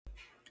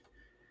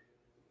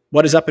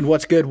What is up and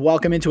what's good?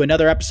 Welcome into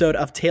another episode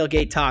of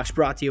Tailgate Talks,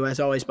 brought to you as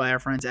always by our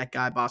friends at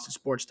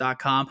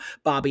GuyBostonSports.com.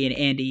 Bobby and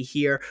Andy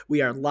here.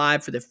 We are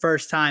live for the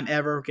first time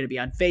ever. We're going to be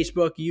on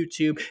Facebook,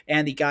 YouTube,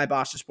 and the Guy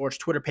Boston Sports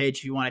Twitter page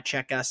if you want to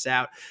check us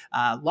out.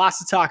 Lots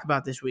to talk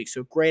about this week,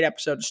 so great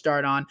episode to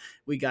start on.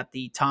 We got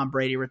the Tom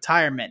Brady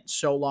retirement,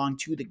 so long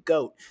to the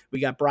GOAT. We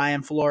got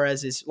Brian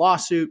Flores'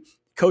 lawsuit,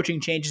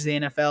 coaching changes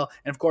in the NFL,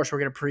 and of course, we're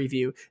going to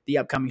preview the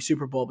upcoming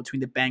Super Bowl between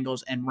the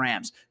Bengals and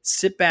Rams.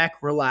 Sit back,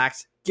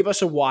 relax, give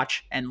us a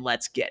watch, and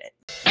let's get it.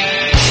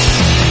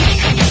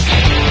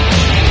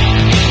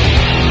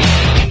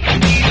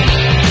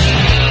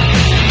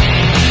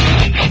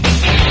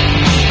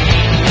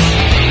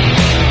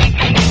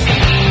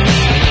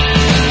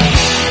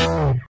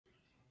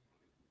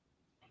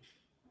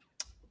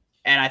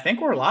 And I think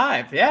we're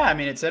live. Yeah, I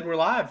mean, it said we're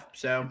live.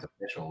 So it's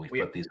official. We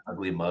put these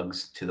ugly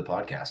mugs to the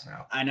podcast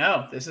now. I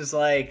know. This is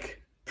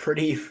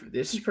pretty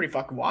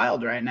fucking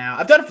wild right now.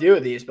 I've done a few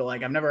of these, but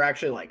I've never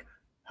actually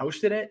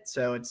hosted it.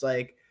 So it's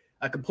like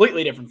a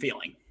completely different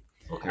feeling.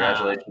 Well,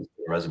 congratulations to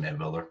the resume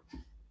builder.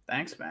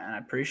 Thanks, man. I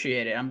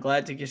appreciate it. I'm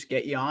glad to just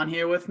get you on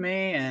here with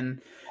me. And,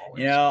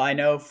 I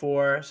know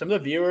for some of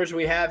the viewers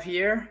we have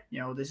here,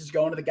 this is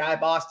going to the Guy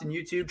Boston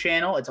YouTube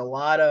channel. It's a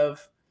lot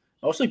of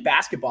mostly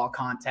basketball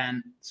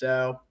content.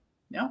 So,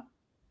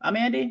 I'm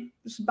Andy.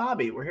 This is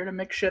Bobby. We're here to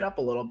mix shit up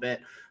a little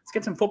bit. Let's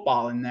get some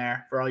football in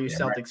there for all you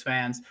Celtics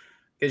fans,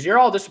 because you're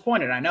all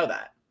disappointed. I know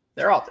that.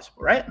 They're all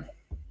disappointed, right?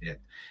 Yeah,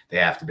 they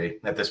have to be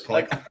at this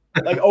point.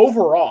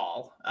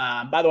 Overall,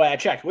 by the way, I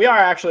checked. We are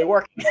actually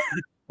working.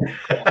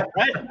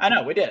 Right? I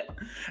know, we did it.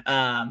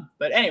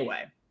 But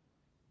anyway,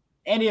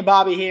 Andy and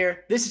Bobby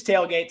here. This is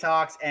Tailgate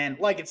Talks. And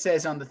like it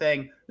says on the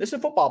thing, this is a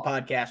football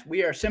podcast.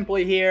 We are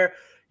simply here.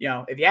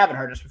 If you haven't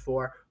heard us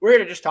before, we're here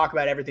to just talk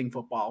about everything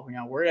football.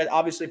 We're going to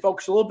obviously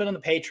focus a little bit on the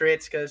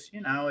Patriots because,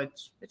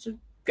 it's a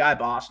Guy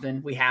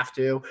Boston. We have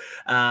to.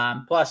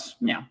 Plus,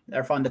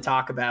 they're fun to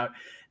talk about.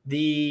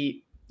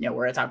 We're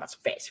going to talk about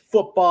some fantasy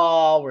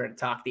football. We're going to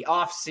talk the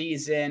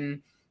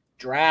offseason,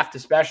 draft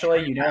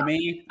especially. You know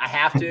me. I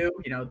have to.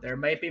 There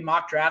might be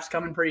mock drafts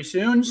coming pretty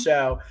soon.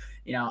 So,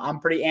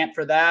 I'm pretty amped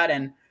for that.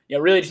 And,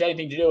 really just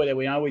anything to do with it.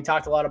 We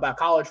talked a lot about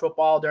college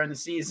football during the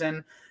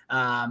season.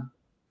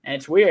 And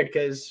it's weird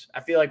because I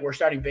feel like we're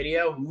starting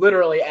video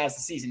literally as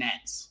the season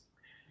ends.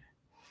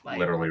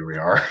 Literally, we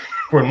are.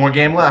 One more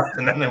game left,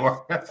 and then they were.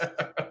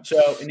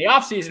 So in the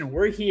offseason,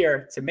 we're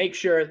here to make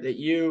sure that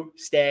you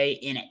stay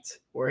in it.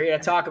 We're here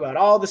to talk about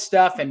all the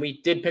stuff, and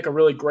we did pick a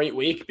really great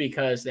week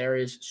because there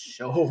is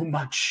so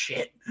much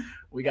shit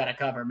we got to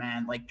cover,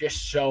 man.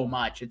 Just so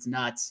much. It's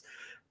nuts.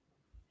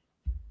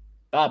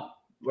 Bob,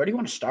 where do you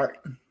want to start?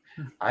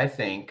 I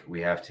think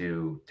we have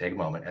to take a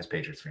moment as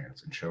Patriots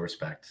fans and show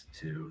respect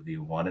to the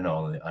one and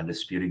only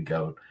undisputed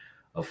GOAT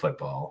of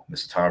football,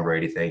 Mr. Tom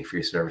Brady. Thank you for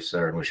your service,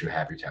 sir, and wish you a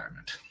happy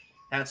retirement.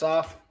 Hats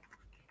off.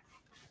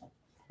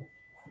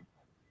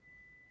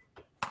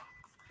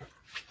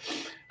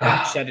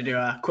 Just had to do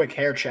a quick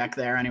hair check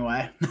there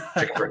anyway.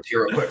 Check for a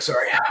tear real quick,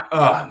 sorry.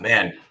 Oh,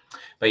 man.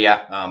 But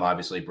yeah,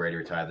 obviously Brady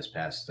retired this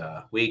past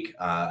week.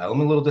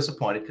 I'm a little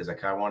disappointed because I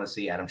kind of want to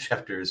see Adam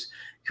Schefter's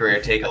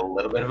career take a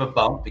little bit of a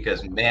bump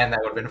because, man, that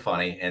would have been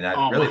funny. And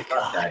I really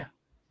thought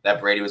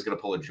that Brady was going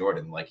to pull a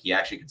Jordan. He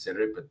actually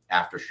considered it, but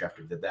after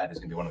Schefter did that, it's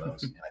going to be one of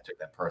those. And I took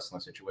that personal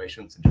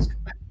situations and just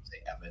come back and say,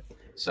 Evan.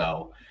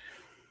 So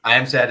I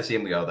am sad to see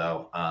him go,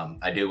 though.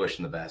 I do wish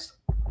him the best.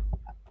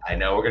 I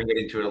know we're going to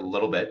get into it a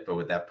little bit, but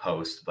with that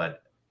post,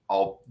 but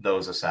all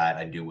those aside,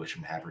 I do wish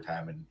him happy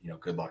retirement.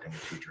 Good luck in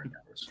his future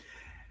endeavors.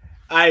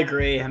 I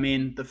agree. I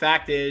mean, the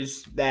fact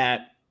is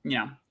that,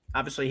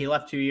 obviously he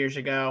left 2 years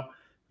ago,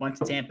 went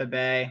to Tampa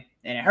Bay,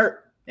 and it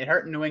hurt. It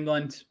hurt in New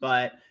England,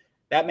 but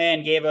that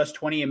man gave us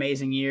 20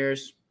 amazing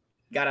years,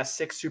 got us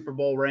 6 Super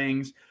Bowl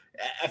rings.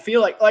 I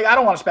feel like I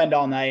don't want to spend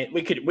all night.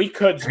 We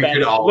could spend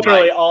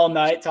literally all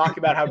night talking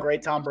about how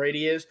great Tom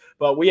Brady is,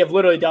 but we have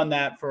literally done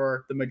that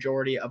for the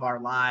majority of our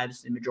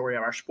lives, the majority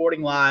of our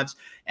sporting lives.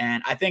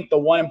 And I think the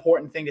one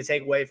important thing to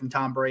take away from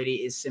Tom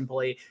Brady is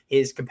simply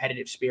his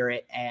competitive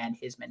spirit and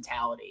his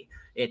mentality.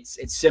 It's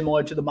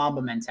similar to the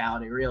Mamba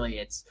mentality, really.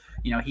 It's,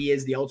 he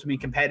is the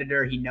ultimate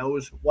competitor. He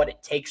knows what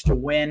it takes to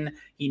win.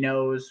 He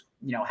knows,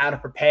 how to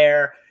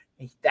prepare.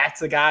 That's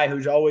the guy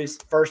who's always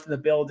first in the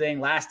building,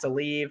 last to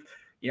leave.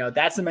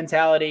 That's the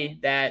mentality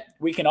that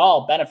we can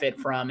all benefit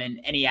from in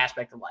any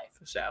aspect of life.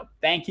 So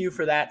thank you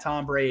for that,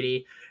 Tom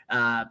Brady.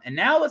 And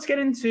now let's get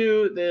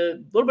into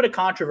the little bit of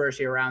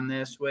controversy around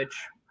this, which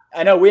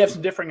I know we have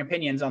some differing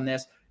opinions on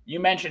this. You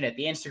mentioned it,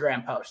 the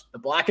Instagram post, the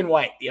black and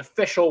white, the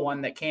official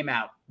one that came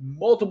out,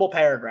 multiple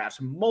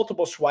paragraphs,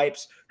 multiple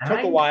swipes,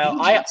 took a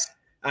while.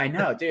 I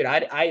know, dude.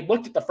 I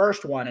looked at the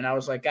first one and I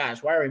was like,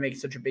 guys, why are we making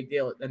such a big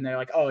deal? And they're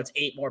like, oh, it's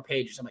 8 more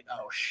pages. I'm like,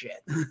 oh,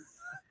 shit.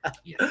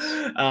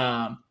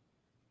 Yes.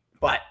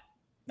 But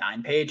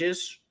 9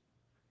 pages,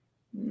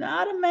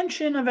 not a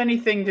mention of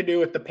anything to do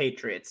with the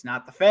Patriots,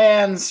 not the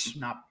fans,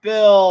 not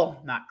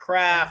Bill, not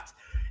Kraft,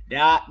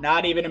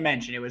 not even a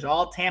mention. It was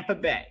all Tampa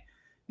Bay.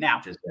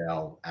 Now,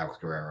 Giselle, Alex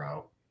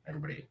Guerrero,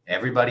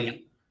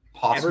 everybody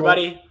possible.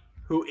 Everybody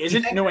who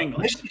isn't New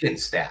England. Michigan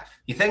staff.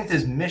 He thanked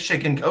his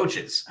Michigan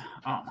coaches.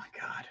 Oh my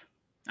God.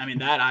 I mean,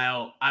 that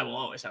I will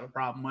always have a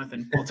problem with.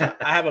 And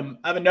I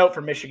have a note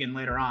for Michigan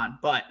later on,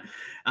 but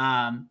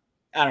I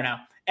don't know.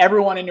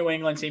 Everyone in New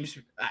England seems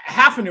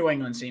half of New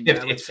England seems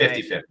it's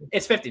 50-50.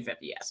 It's 50-50,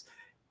 yes.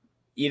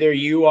 Either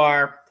you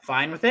are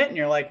fine with it and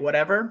you're like,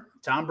 whatever.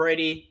 Tom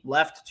Brady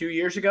left 2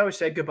 years ago, he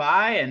said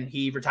goodbye, and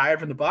he retired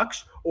from the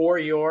Bucs, or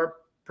you're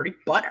pretty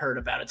butthurt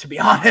about it, to be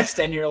honest.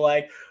 And you're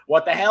like,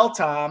 what the hell,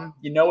 Tom?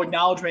 No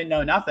acknowledgement,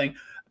 no nothing.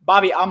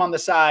 Bobby, I'm on the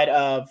side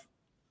of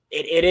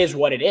it is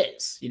what it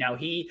is.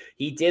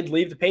 He did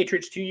leave the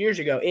Patriots 2 years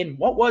ago in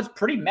what was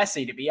pretty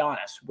messy, to be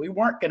honest. We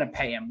weren't going to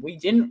pay him.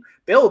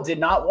 Bill did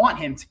not want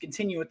him to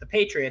continue with the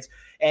Patriots,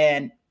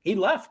 and he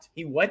left.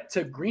 He went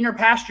to greener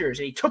pastures.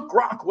 He took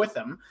Gronk with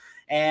him,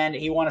 and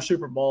he won a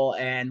Super Bowl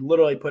and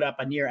literally put up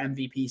a near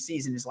MVP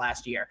season his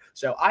last year.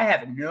 So I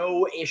have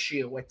no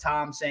issue with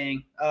Tom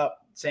saying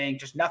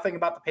just nothing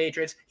about the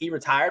Patriots. He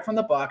retired from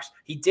the Bucs.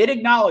 He did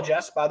acknowledge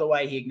us, by the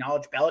way. He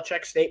acknowledged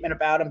Belichick's statement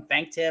about him,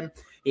 thanked him.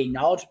 He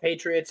acknowledged the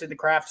Patriots in the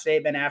Kraft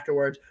statement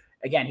afterwards.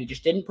 Again, he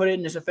just didn't put it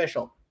in his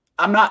official.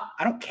 I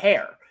don't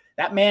care.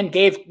 That man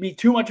gave me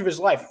too much of his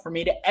life for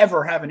me to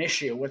ever have an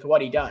issue with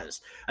what he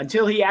does.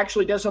 Until he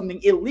actually does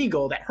something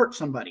illegal that hurts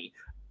somebody,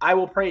 I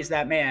will praise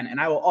that man, and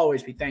I will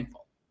always be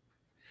thankful.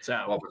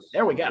 So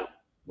there we go.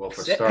 Well,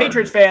 for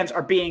Patriots fans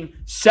are being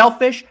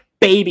selfish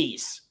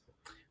babies.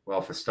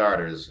 Well, for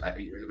starters,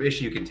 the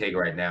issue you can take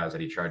right now is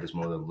that he charges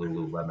more than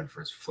Lululemon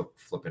for his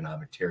flipping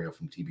material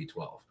from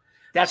TB12.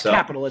 That's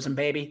capitalism,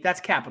 baby. That's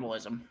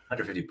capitalism.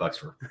 $150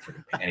 for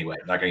anyway.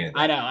 Not getting into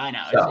that. I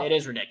know. So, it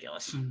is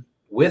ridiculous.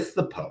 With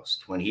the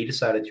Post, when he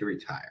decided to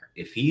retire,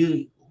 if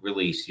he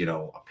released,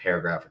 a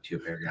paragraph or two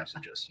paragraphs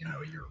of just,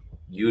 your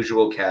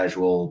usual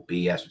casual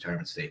BS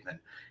retirement statement,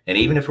 and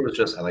even if it was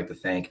just, I'd like to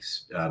thank,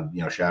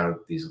 shout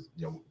out these,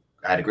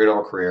 I had a great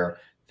old career.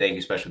 Thank you,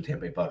 especially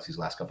Tampa Bay Bucs these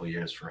last couple of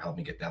years for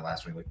helping me get that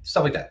last ring.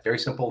 Stuff like that. Very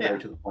simple, very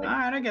to the point. All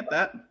right, I get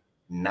that.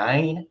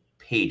 9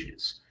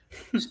 pages.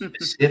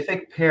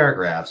 Specific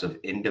paragraphs of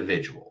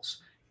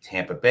individuals.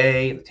 Tampa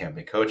Bay, the Tampa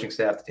Bay coaching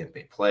staff, the Tampa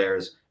Bay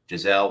players,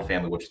 Gisele,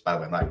 family, which, by the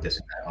way, I'm not dissing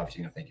that.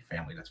 Obviously, thank you,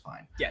 family. That's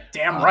fine. Yeah,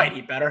 damn right.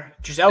 He better.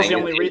 Gisele's the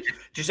only reason.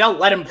 Gisele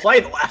let him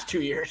play the last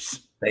 2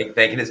 years.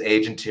 Thanking his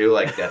agent, too.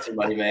 Like, that's your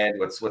money, man.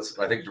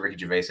 I think Ricky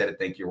Gervais said it.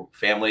 Thank your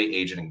family,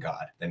 agent, and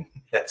God. Then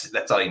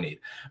that's all you need.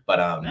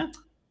 But,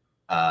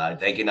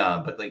 thanking,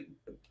 but like,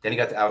 then he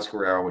got to Alex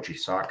Guerrero, which he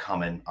saw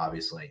coming,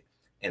 obviously.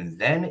 And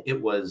then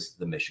it was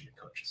the Michigan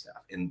coaching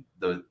staff. And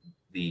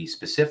the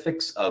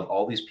specifics of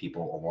all these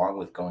people, along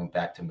with going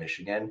back to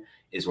Michigan,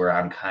 is where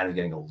I'm kind of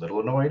getting a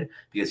little annoyed,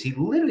 because he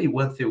literally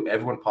went through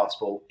everyone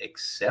possible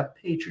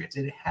except Patriots.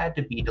 It had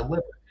to be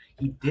delivered.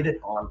 He did it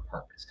on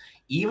purpose.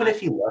 Even if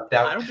he left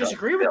out. I don't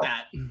disagree with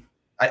that.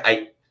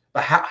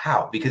 But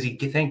how? Because he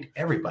thanked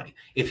everybody.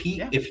 If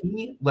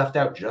he left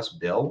out just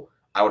Bill,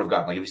 I would have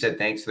gotten, like, if he said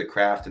thanks to the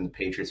Kraft and the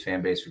Patriots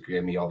fan base for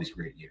giving me all these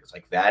great years,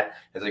 like that,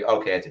 it's like,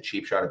 okay, it's a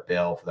cheap shot at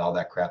Bill for all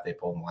that crap they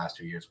pulled in the last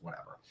 2 years,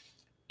 whatever.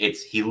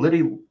 He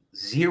literally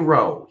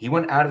zero. He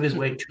went out of his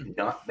way to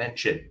not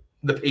mention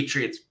the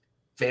Patriots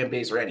fan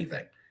base or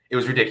anything. It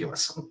was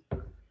ridiculous.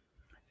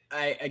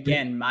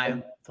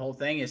 My whole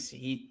thing is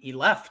he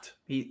left.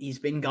 He's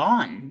been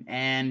gone,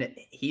 and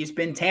he's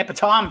been Tampa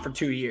Tom for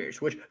 2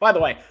 years, which, by the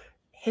way,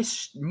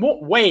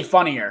 way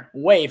funnier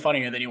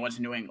than he was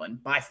in New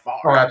England by far.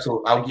 Oh,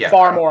 absolutely.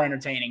 Far more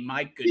entertaining.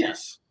 My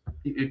goodness.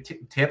 Yeah.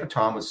 Tampa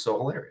Tom was so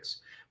hilarious.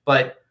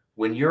 But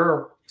when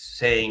you're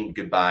saying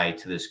goodbye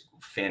to this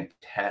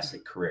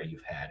fantastic career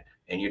you've had,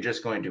 and you're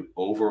just going to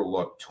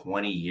overlook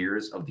 20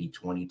 years of the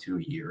 22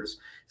 years,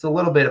 it's a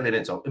little bit of an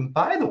insult. And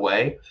by the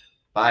way,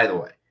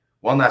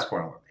 one last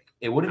point I want to make.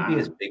 It wouldn't be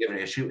as big of an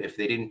issue if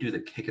they didn't do the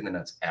kick in the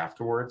nuts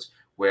afterwards,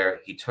 where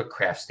he took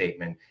Kraft's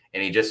statement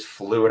and he just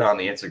flew it on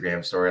the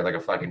Instagram story like a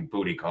fucking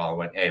booty call and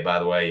went, hey, by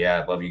the way,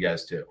 yeah, I love you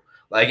guys too.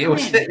 Like,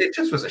 it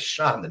just was a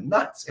shot in the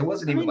nuts. It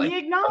wasn't even like he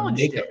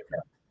acknowledged it.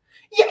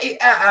 Yeah,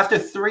 after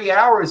 3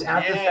 hours,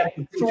 after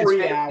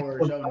 3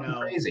 hours. Oh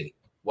no, crazy.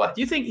 What?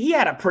 Do you think he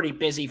had a pretty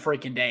busy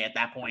freaking day at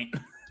that point?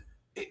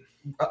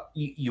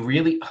 You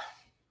really?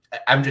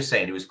 I'm just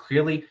saying, it was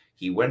clearly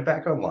he went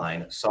back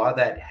online, saw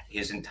that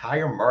his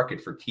entire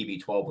market for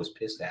TB12 was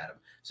pissed at him,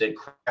 said,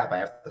 crap, I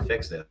have to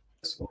fix this.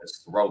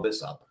 Let's throw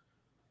this up.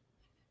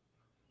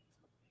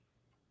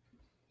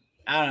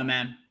 I don't know,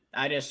 man.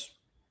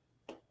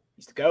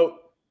 He's the GOAT.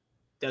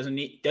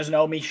 Doesn't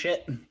owe me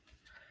shit.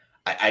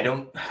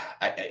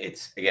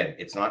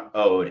 It's not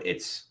owed.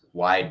 It's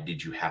why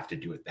did you have to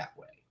do it that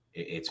way?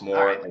 It's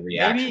more a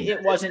reaction. Maybe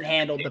it wasn't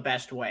handled the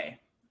best way.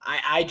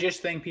 I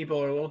just think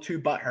people are a little too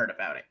butthurt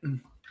about it.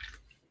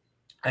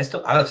 I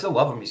still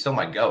love him. He's still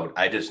my GOAT.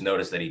 I just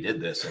noticed that he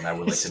did this, and I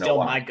would like to know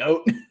why. My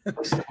GOAT.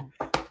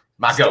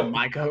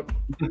 My GOAT.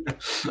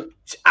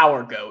 It's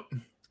our GOAT.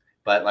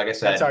 But like I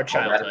said, that's our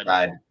childhood.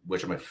 I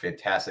wish him a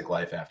fantastic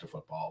life after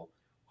football.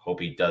 Hope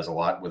he does a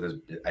lot with his.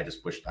 I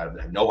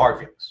have no hard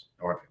feelings.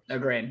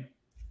 Agreed.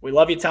 We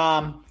love you,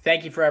 Tom.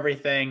 Thank you for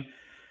everything.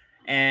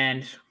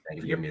 And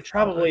you're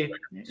probably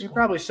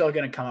still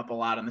going to come up a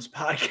lot on this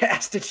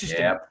podcast. It's just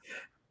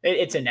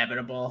it's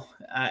inevitable.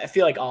 I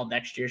feel like all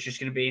next year is just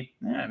going to be.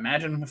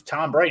 Imagine if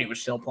Tom Brady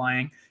was still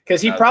playing,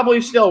 because he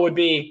probably still would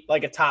be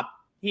like a top.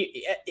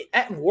 He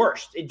at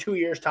worst in 2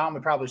 years, Tom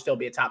would probably still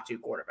be a top 2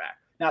 quarterback,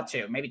 not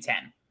 2, maybe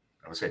 10.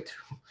 I would say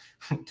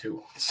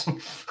 2.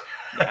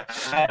 Yeah,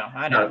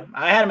 I know.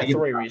 I had him at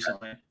 3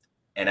 recently.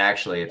 And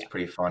actually, it's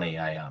pretty funny.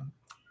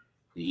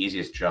 The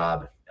easiest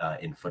job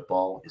in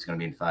football is going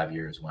to be in 5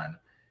 years when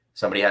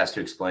somebody has to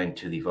explain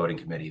to the voting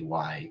committee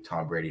why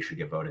Tom Brady should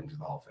get voted into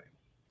the Hall of Fame.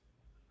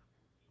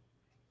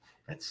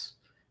 It's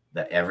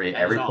that every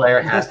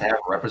player has to have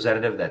a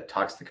representative that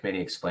talks to the committee,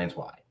 explains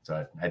why.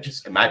 So I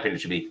just, in my opinion, it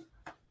should be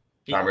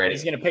Tom Brady.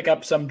 He's going to pick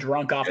up some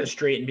drunk off the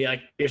street and be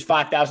like, "Here's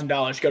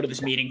 $5,000. Go to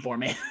this meeting for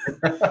me."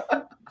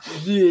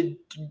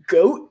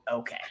 Goat?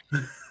 Okay.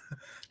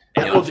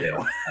 That will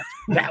do.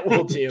 That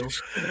will do.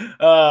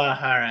 All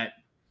right.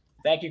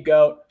 Thank you,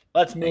 Goat.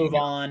 Let's move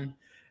on.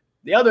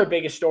 The other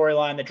biggest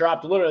storyline that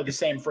dropped literally the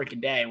same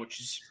freaking day, which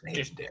is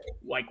just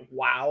like,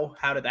 wow,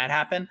 how did that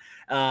happen?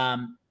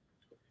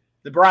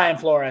 The Brian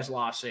Flores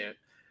lawsuit.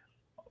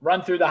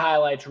 Run through the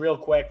highlights real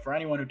quick for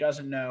anyone who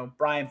doesn't know.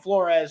 Brian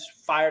Flores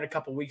fired a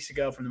couple weeks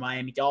ago from the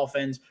Miami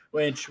Dolphins,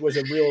 which was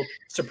a real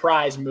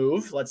surprise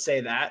move, let's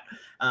say that,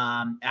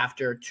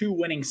 after 2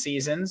 winning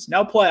seasons.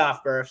 No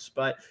playoff berths,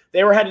 but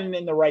they were heading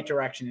in the right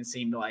direction, it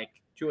seemed like.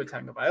 Tua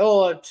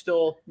Tagovailoa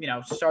still,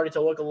 started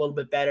to look a little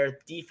bit better.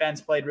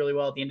 Defense played really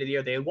well at the end of the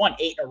year. They had won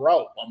 8 in a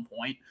row at one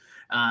point,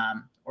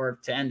 or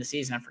to end the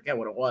season. I forget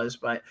what it was.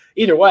 But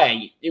either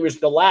way, it was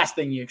the last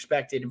thing you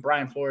expected, and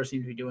Brian Flores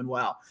seems to be doing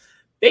well.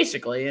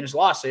 Basically, in his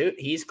lawsuit,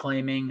 he's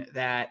claiming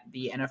that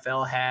the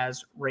NFL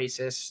has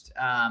racist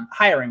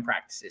hiring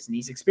practices, and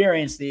he's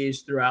experienced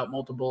these throughout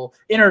multiple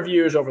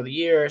interviews over the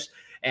years,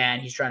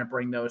 and he's trying to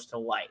bring those to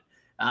light.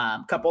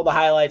 A couple of the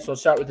highlights. We'll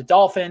start with the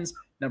Dolphins.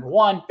 Number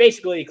one,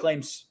 basically, he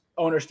claims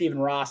owner Stephen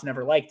Ross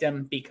never liked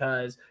him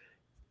because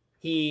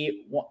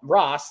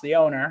Ross, the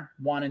owner,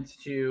 wanted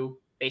to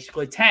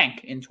basically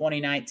tank in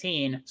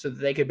 2019 so that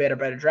they could get a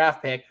better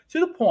draft pick,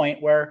 to the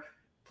point where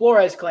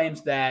Flores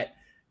claims that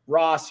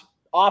Ross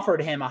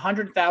offered him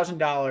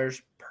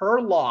 $100,000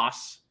 per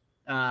loss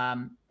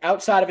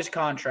outside of his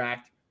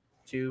contract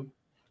to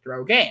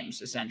throw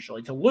games,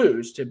 essentially, to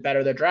lose, to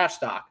better their draft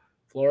stock.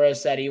 Flores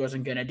said he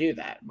wasn't going to do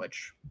that,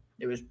 which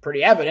it was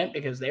pretty evident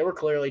because they were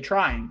clearly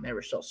trying. They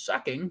were still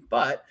sucking,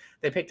 but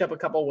they picked up a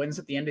couple wins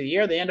at the end of the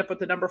year. They end up with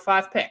the number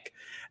 5 pick.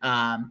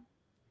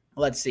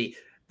 Let's see.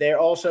 There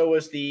also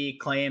was the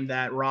claim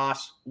that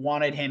Ross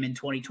wanted him in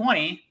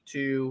 2020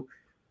 to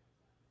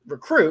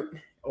recruit,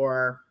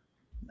 or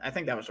I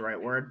think that was the right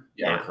word.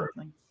 Yeah.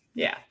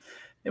 Yeah.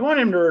 They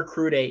wanted him to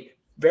recruit a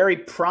very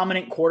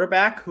prominent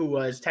quarterback who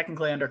was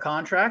technically under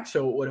contract,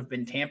 so it would have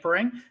been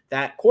tampering.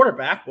 That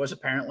quarterback was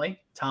apparently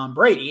Tom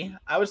Brady.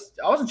 I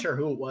wasn't sure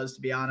who it was,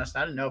 to be honest.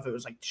 I didn't know if it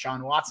was like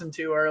Deshaun Watson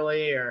too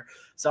early or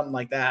something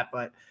like that,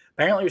 but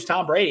apparently it was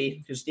Tom Brady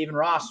because Stephen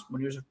Ross, when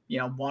he was,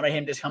 wanted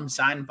him to come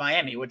sign in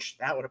Miami, which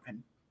that would have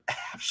been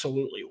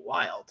absolutely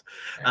wild.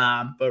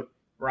 But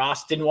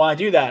Ross didn't want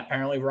to do that.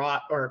 Apparently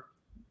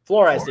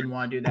Flores didn't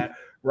want to do that.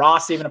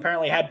 Ross even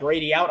apparently had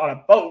Brady out on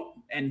a boat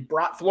and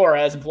brought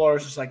Flores, and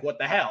Flores was like, what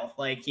the hell?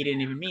 Like, he didn't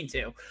even mean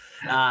to.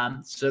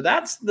 So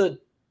that's the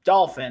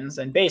Dolphins,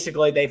 and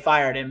basically they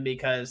fired him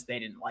because they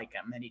didn't like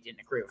him and he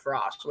didn't agree with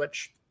Ross,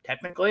 which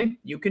technically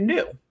you can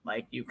do.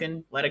 Like, you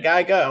can let a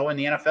guy go in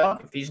the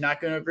NFL if he's not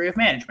going to agree with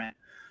management.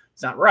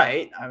 It's not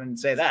right. I wouldn't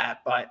say that,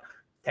 but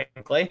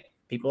technically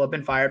people have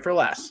been fired for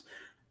less.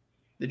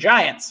 The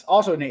Giants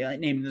also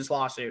named this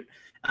lawsuit.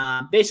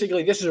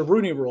 Basically, this is a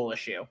Rooney Rule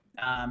issue.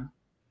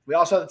 We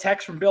also have the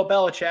text from Bill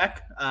Belichick.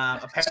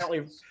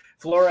 Apparently,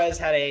 Flores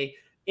had a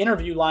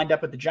interview lined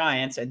up with the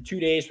Giants, and 2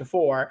 days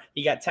before,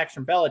 he got text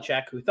from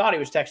Belichick, who thought he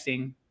was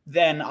texting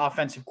then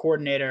offensive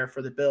coordinator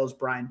for the Bills,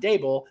 Brian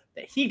Daboll,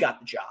 that he got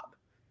the job.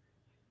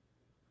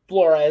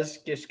 Flores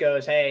just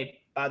goes,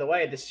 hey, by the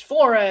way, this is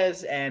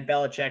Flores, and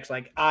Belichick's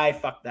like, I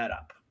fucked that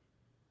up.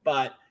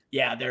 But,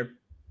 yeah, they're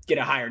going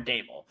to hire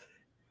Daboll.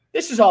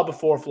 This is all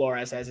before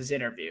Flores has his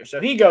interview. So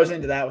he goes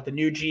into that with the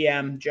new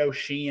GM, Joe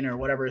Sheen, or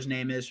whatever his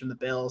name is, from the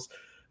Bills,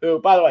 who,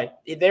 by the way,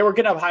 they were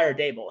going to hire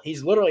Daboll.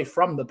 He's literally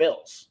from the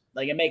Bills.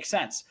 Like, it makes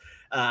sense.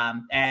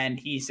 And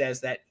he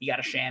says that he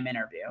got a sham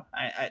interview.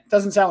 It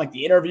doesn't sound like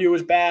the interview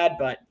was bad,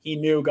 but he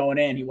knew going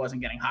in he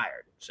wasn't getting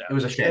hired. So it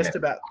was a sham.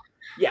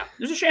 Yeah,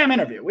 it was a sham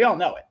interview. We all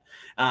know it.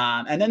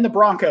 And then the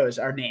Broncos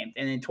are named.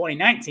 And in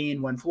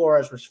 2019, when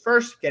Flores was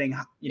first getting,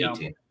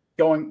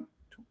 going,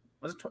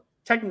 was it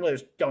technically it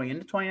was going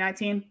into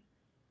 2019?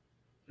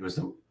 It was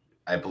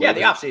I believe. Yeah,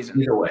 the offseason.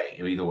 Either way.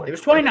 It was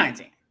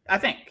 2019, I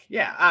think.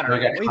 Yeah, I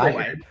don't know. Either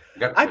way.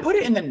 I put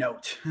it in the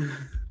note.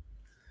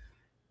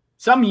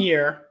 Some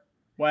year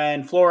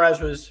when Flores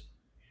was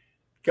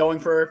going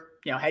for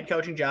head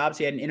coaching jobs,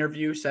 he had an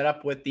interview set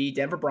up with the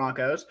Denver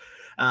Broncos.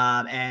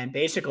 And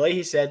basically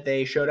he said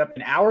they showed up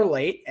an hour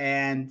late,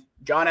 and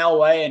John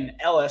Elway and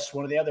Ellis,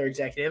 one of the other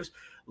executives,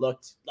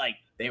 looked like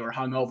they were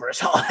hungover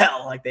as all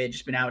hell, like they had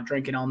just been out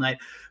drinking all night.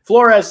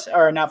 Flores,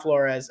 or not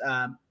Flores,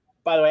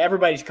 by the way,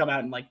 everybody's come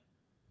out and like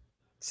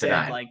said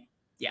Denied. like,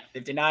 yeah,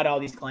 they've denied all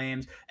these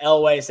claims.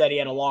 Elway said he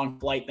had a long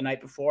flight the night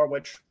before,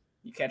 which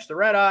you catch the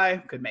red eye,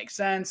 could make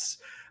sense.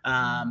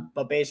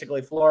 But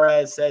basically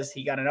Flores says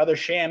he got another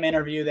sham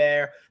interview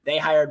there. They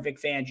hired Vic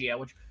Fangio,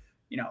 which,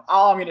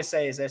 all I'm going to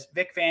say is this: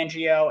 Vic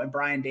Fangio and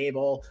Brian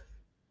Daboll,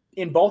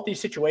 in both these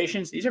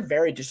situations, these are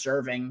very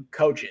deserving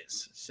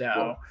coaches. So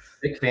well,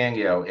 Vic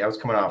Fangio, I was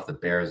coming off the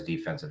Bears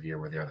defensive year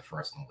where they're the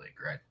first in the league,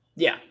 right?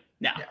 Yeah.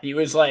 He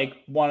was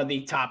like one of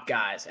the top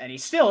guys, and he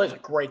still is a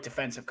great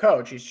defensive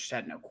coach. He's just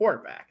had no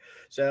quarterback.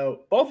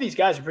 So both these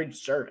guys are pretty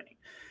deserving.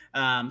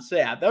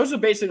 Those are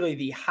basically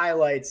the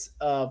highlights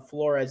of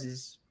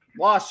Flores's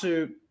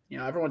lawsuit.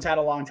 Everyone's had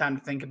a long time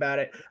to think about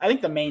it. I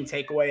think the main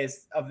takeaway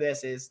of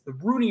this is the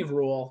Rooney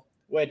Rule,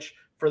 which,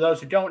 for those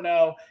who don't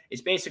know,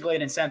 is basically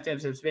an incentive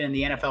that's been in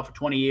the NFL for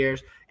 20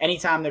 years.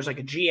 Anytime there's like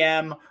a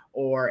GM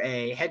or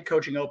a head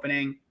coaching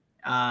opening,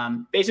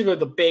 basically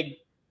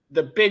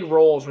the big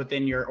roles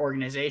within your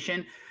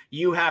organization,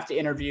 you have to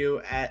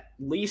interview at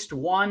least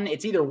one.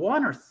 It's either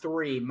one or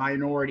three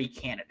minority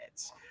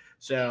candidates.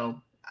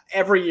 So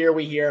every year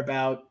we hear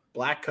about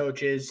black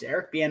coaches,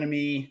 Eric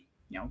Bieniemy,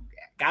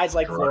 guys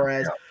like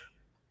Flores. Yeah.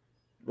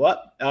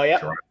 What? Oh, yeah.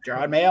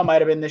 Gerard Mayo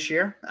might have been this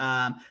year.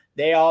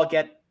 They all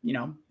get,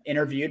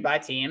 interviewed by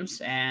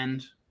teams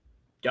and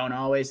don't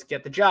always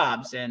get the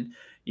jobs. And,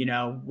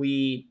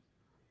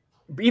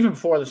 even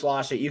before this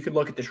lawsuit, you could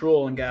look at this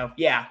rule and go,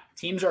 yeah,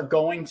 teams are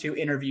going to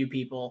interview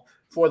people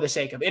for the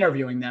sake of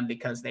interviewing them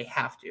because they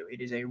have to. It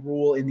is a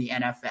rule in the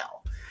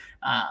NFL.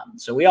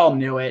 So we all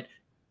knew it.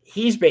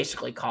 He's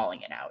basically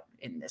calling it out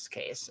in this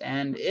case.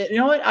 And you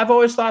know what? I've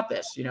always thought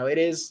this,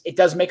 it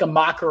does make a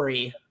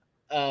mockery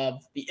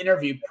of the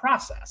interview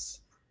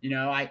process.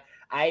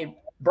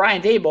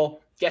 Brian Daboll,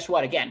 guess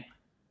what? Again,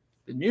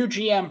 the new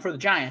GM for the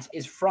Giants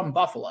is from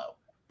Buffalo.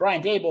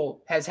 Brian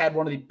Daboll has had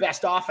one of the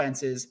best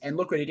offenses, and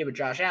look what he did with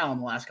Josh Allen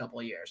the last couple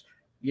of years.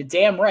 You're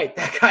damn right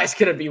that guy's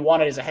going to be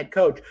wanted as a head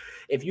coach.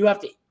 If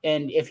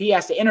he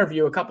has to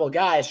interview a couple of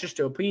guys just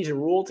to appease a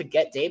rule to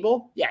get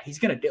Daboll, yeah, he's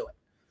going to do it.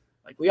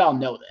 Like, we all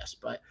know this,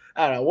 but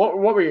I don't know.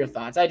 What were your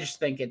thoughts? I just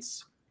think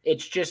it's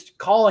just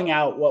calling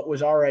out what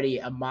was already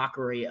a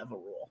mockery of a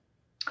rule.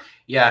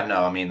 Yeah,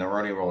 no, I mean, the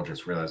Rooney Rule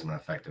just really hasn't been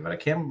effective. But I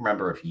can't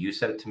remember if you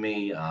said it to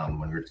me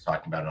when we were just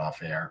talking about it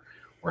off air,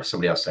 or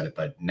somebody else said it.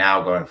 But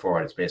now going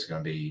forward, it's basically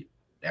going to be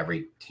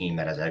every team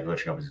that has a head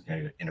coaching opening is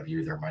going to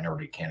interview their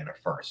minority candidate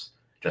first,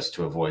 just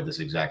to avoid this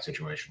exact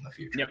situation in the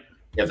future. Yep.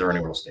 Yeah, the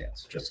Rooney Rule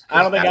stands.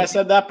 I don't think I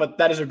said that, but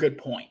that is a good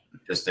point.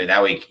 Just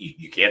that way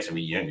you can't say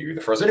you're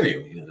the first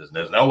interview.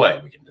 There's no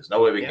way we can get this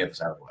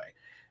out of the way.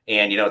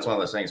 And it's one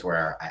of those things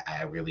where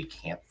I really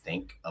can't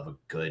think of a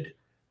good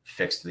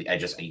fix to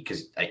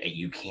because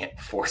you can't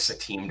force a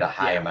team to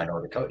hire a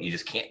minority coach. You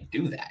just can't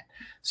do that.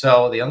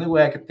 So the only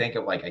way I could think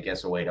of,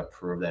 a way to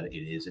prove that it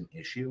is an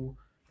issue,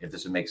 if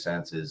this would make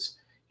sense, is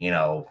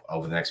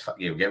over the next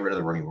get rid of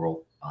the Rooney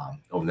Rule.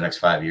 Over the next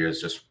 5 years,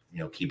 just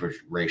keep a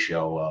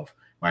ratio of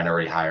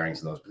minority hirings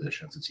in those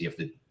positions and see if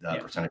the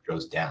percentage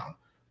goes down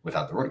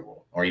without the Rooney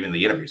Rule, or even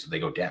the interviews, if they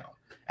go down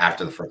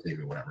after the first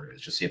interview, whatever it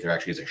is. Just see if there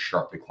actually is a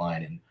sharp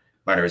decline in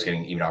minorities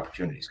getting even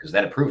opportunities, because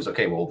then it proves,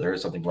 okay, well, there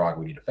is something wrong,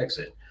 we need to fix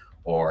it.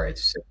 Or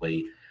it's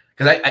simply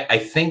because I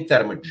think that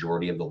a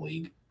majority of the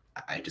league,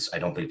 I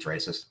don't think it's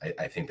racist.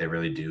 I think they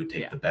really do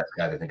take the best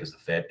guy they think is the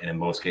fit. And in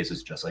most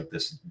cases, just like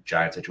this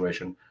Giant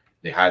situation,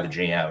 they hire the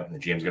GM, and the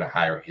GM's going to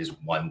hire his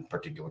one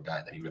particular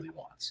guy that he really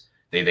wants.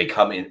 They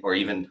come in, or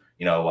even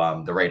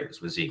the Raiders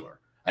with Ziegler.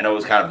 I know it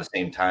was kind of the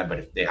same time, but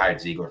if they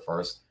hired Ziegler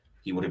first,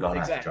 he would have gone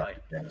after Josh.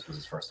 This was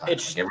his first time.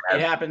 It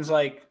happens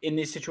like in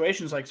these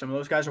situations, like some of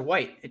those guys are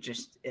white.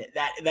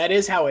 That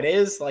is how it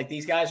is. Like,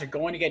 these guys are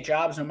going to get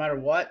jobs no matter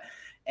what.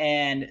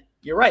 And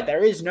you're right,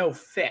 there is no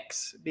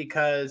fix,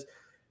 because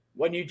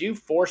when you do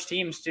force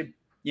teams to,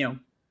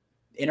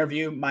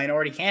 interview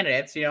minority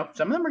candidates,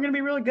 some of them are going to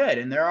be really good.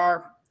 And there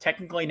are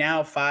technically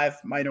now 5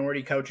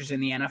 minority coaches in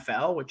the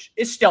NFL, which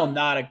is still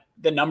not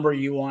the number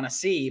you want to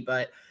see.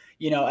 But,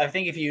 I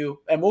think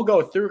and we'll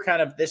go through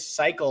kind of this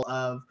cycle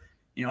of,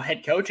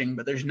 head coaching,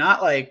 but there's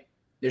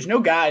no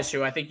guys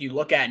who I think you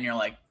look at and you're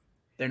like,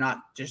 they're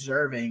not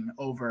deserving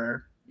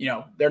over,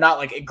 they're not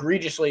like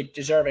egregiously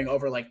deserving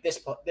over like this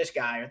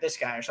guy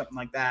or something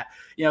like that.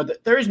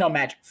 There is no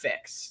magic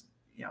fix.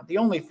 The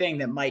only thing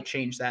that might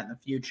change that in the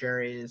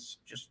future is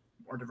just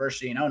more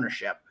diversity in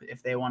ownership,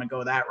 if they want to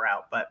go that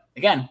route. But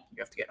again,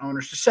 you have to get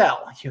owners to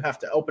sell. You have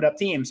to open up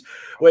teams,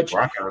 which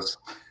Broncos.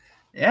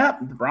 Yeah,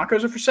 the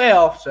Broncos are for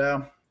sale.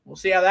 So we'll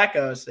see how that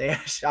goes. They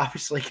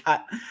obviously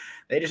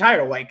they just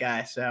hired a white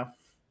guy. So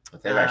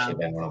but they've actually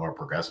been one of our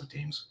progressive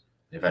teams.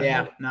 They've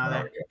had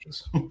minority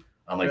coaches.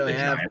 Unlike really the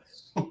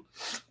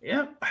Giants.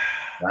 Yep.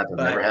 They've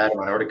never had a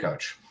minority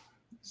coach.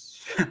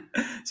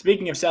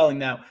 Speaking of selling,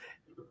 though,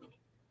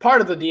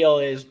 part of the deal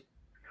is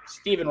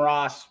Stephen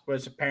Ross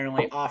was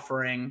apparently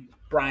offering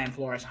Brian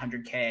Flores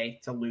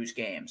 $100K to lose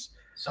games.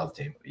 Sell the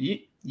team.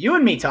 You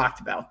and me talked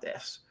about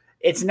this.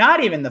 it's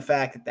not even the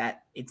fact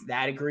that it's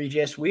that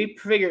egregious.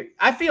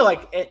 I feel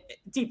like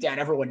deep down,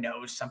 everyone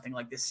knows something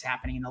like this is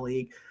happening in the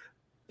league.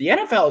 The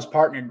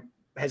NFL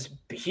has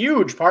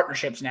huge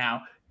partnerships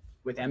now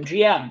with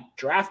MGM,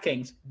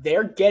 DraftKings.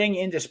 They're getting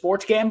into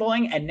sports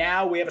gambling, and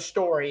now we have a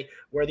story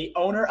where the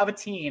owner of a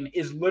team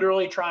is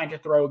literally trying to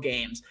throw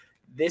games.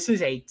 This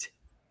is a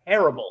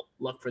terrible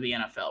look for the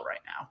NFL right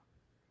now.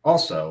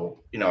 Also,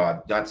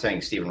 I'm not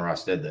saying Stephen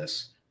Ross did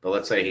this, but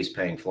let's say he's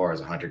paying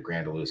Flores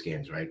 $100,000 to lose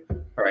games, right?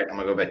 All right, I'm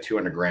gonna go bet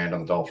 $200,000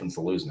 on the Dolphins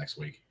to lose next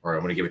week, or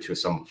I'm gonna give it to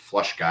some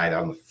flush guy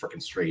down the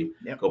freaking street.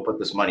 Yep. Go put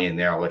this money in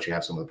there. I'll let you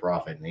have some of the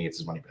profit, and he gets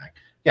his money back.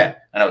 Yeah,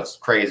 I know it's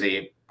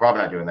crazy.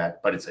 Probably not doing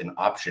that, but it's an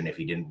option if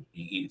he didn't.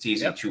 It's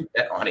easy to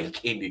bet on a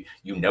game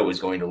you know is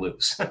going to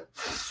lose.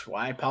 That's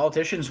why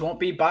politicians won't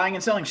be buying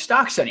and selling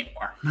stocks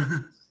anymore.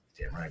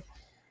 Damn right.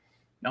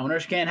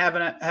 Owners can't have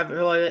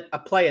a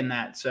play in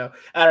that. So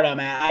I don't know,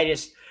 man.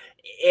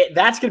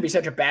 That's going to be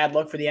such a bad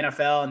look for the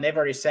NFL, and they've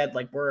already said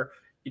like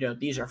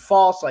these are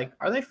false. Like,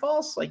 are they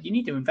false? Like, you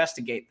need to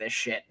investigate this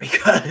shit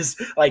because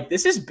like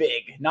this is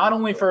big. Not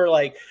only for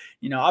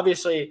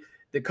obviously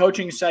the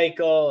coaching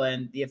cycle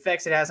and the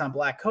effects it has on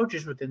black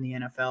coaches within the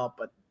NFL,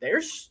 but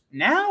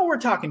now we're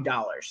talking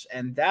dollars,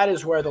 and that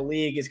is where the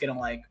league is going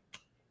to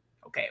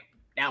okay,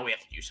 now we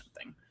have to do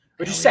something,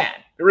 which is sad.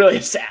 It really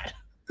is sad.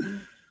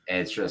 And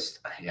it's just,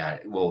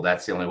 well,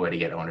 that's the only way to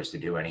get owners to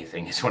do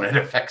anything is when it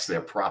affects their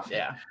profit.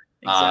 Yeah,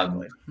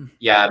 exactly.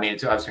 I mean,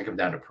 it's obviously come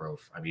down to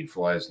proof. I mean,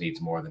 Flores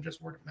needs more than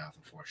just word of mouth,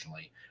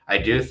 unfortunately. I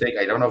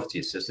don't know if it's the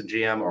assistant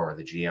GM or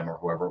the GM or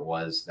whoever it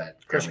was that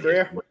Chris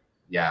Greer.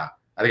 Yeah,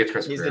 I think it's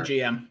Chris Greer. He's the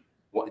GM.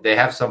 They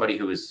have somebody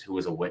who is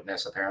a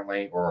witness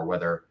apparently, or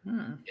whether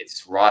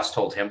it's Ross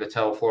told him to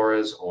tell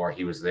Flores, or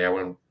he was there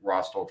when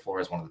Ross told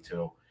Flores. One of the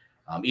two.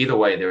 Either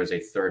way, there is a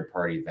third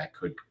party that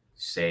could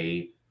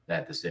say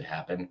that this did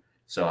happen.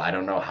 So I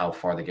don't know how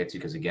far that gets you,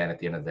 because again, at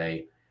the end of the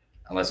day,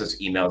 unless it's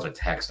emails or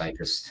text,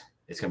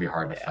 it's gonna be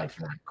hard to fight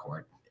for that in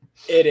court.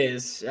 It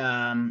is.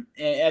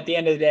 At the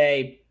end of the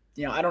day,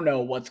 I don't know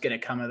what's gonna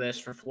come of this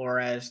for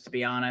Flores, to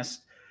be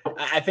honest.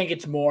 I think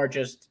it's more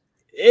just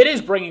it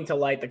is bringing to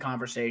light the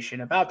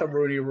conversation about the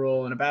Rooney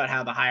Rule and about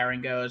how the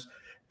hiring goes.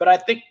 But I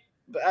think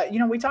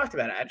we talked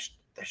about it.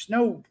 There's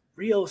no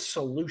real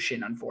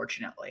solution,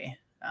 unfortunately.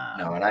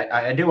 No, and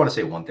I do want to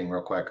say one thing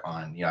real quick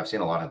on, I've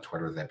seen a lot on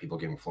Twitter that people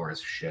giving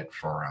Flores shit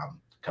for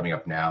coming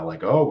up now,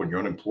 like, oh, when you're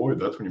unemployed,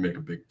 that's when you make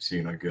a big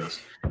scene, I guess.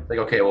 Like,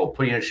 okay, well,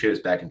 put you in his shoes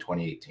back in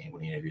 2018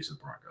 when he interviews with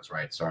the Broncos,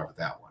 right? Start with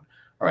that one.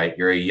 All right,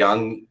 you're a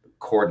young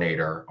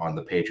coordinator on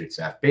the Patriots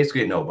staff,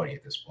 basically nobody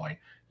at this point.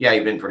 Yeah,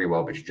 you've been pretty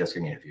well, but you're just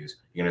getting interviews.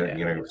 You're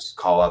gonna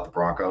call out the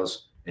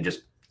Broncos and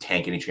just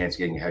tank any chance of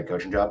getting a head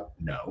coaching job?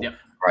 No. Yep.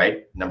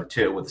 Right? Number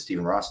two, with the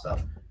Stephen Ross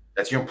stuff,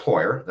 that's your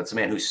employer. That's the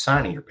man who's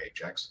signing your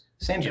paychecks.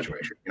 Same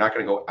situation. You're not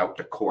going to go out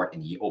to court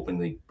and you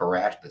openly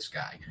barrage this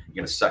guy. You're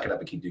going to suck it up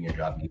and keep doing your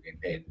job and keep getting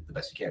paid the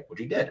best you can, which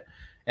he did.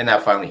 And now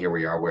finally here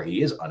we are where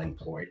he is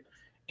unemployed.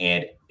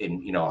 And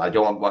I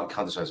don't want to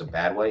count this as a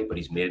bad way, but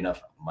he's made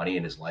enough money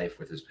in his life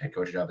with his head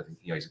coach job. I think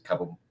he's a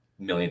couple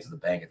millions in the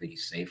bank. I think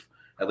he's safe,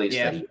 at least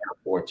that he can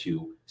afford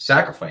to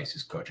sacrifice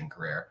his coaching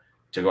career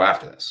to go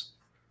after this.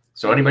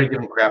 So anybody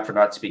giving crap for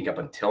not speaking up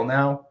until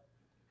now,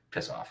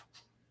 piss off.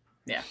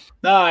 Yeah.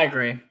 No, I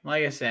agree.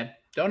 Like I said,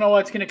 don't know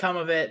what's going to come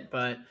of it,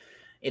 but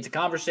it's a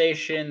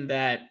conversation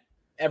that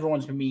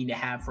everyone's been meaning to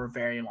have for a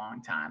very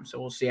long time. So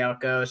we'll see how it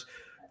goes.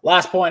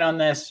 Last point on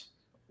this.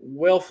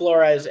 Will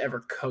Flores ever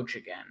coach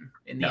again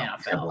in the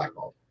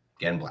NFL?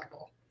 Again,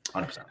 blackball.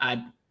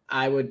 100%.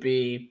 I would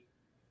be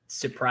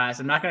surprised.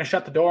 I'm not going to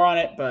shut the door on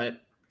it,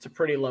 but it's a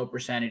pretty low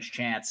percentage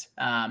chance.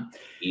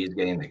 He's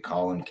getting the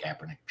Colin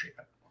Kaepernick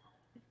treatment.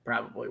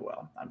 Probably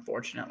will,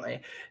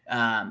 unfortunately.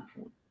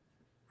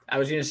 I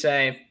was going to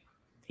say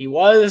he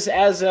was,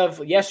 as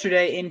of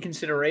yesterday, in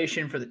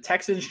consideration for the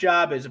Texans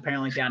job. It was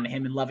apparently down to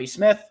him and Lovie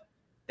Smith.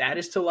 That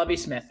is to Lovie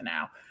Smith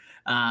now.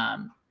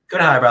 Good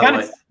hire, by the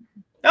way.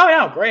 Oh,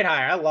 no, great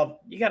hire.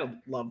 You got to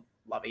love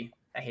Lovie.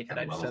 I hate that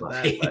I just said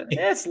that, but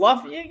it's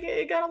love.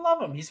 You got to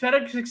love him. He's had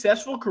a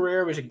successful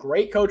career. He was a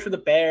great coach for the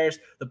Bears.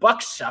 The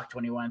Bucs sucked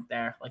when he went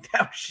there. Like,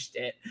 that was just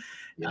it.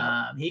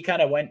 Yeah. He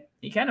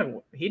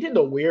did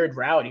the weird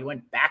route. He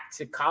went back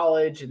to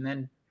college and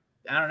then,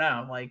 I don't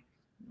know, like,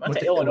 went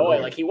to Illinois.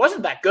 Like, he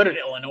wasn't that good at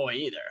Illinois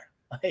either.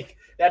 Like,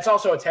 that's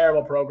also a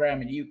terrible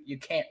program, and you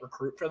can't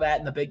recruit for that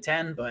in the Big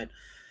Ten. But,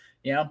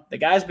 the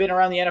guy's been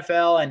around the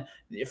NFL,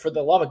 and for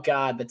the love of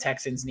God, the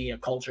Texans need a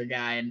culture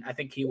guy, and I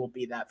think he will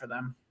be that for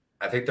them.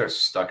 I think they're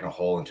stuck in a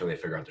hole until they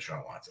figure out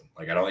Deshaun Watson.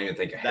 Like, I don't even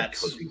think a head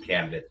coaching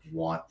candidate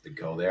want to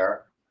go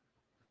there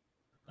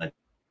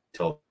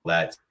until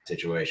that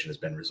situation has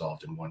been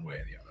resolved in one way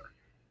or the other.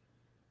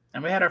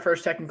 And we had our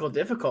first technical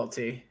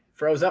difficulty.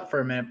 Froze up for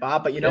a minute,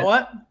 Bob, but you know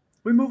what?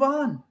 We move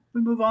on.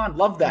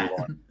 Love that.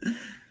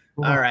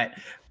 All right.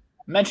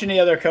 mention the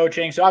other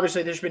coaching. So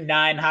obviously there's been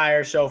 9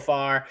 hires so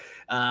far.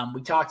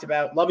 We talked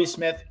about Lovie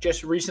Smith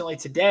just recently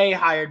today,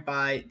 hired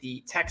by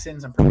the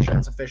Texans. I'm pretty sure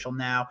it's official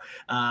now.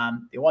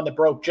 The one that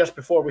broke just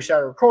before we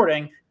started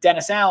recording,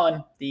 Dennis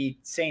Allen, the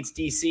Saints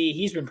DC,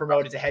 he's been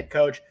promoted to head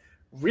coach.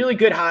 Really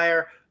good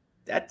hire.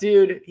 That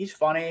dude, he's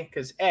funny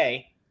because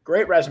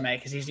great resume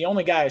because he's the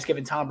only guy who's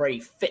given Tom Brady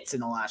fits in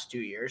the last 2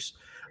 years.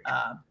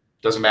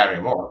 Doesn't matter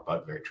anymore,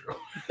 but very true.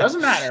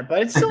 Doesn't matter,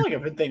 but it's still like a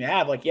good thing to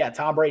have. Like, yeah,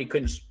 Tom Brady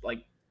couldn't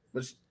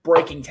was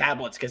breaking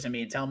tablets because of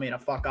me and telling me to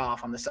fuck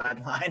off on the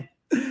sideline.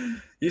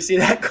 You see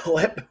that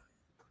clip?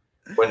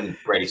 When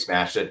Brady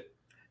smashed it?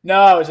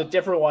 No, it was a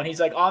different one. He's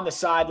like on the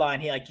sideline.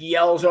 He like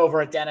yells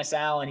over at Dennis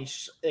Allen.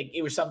 He's like,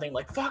 it was something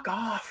like "fuck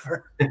off"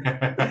 or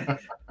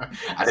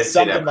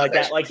something like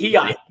that. Like he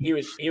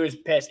was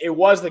pissed. It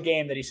was the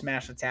game that he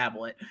smashed the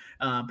tablet.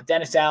 But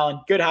Dennis Allen,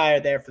 good hire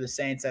there for the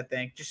Saints. I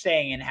think just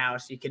staying in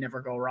house, you can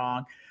never go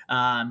wrong.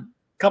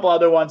 Couple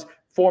other ones.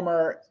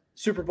 Former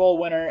Super Bowl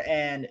winner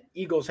and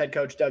Eagles head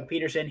coach Doug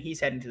Peterson. He's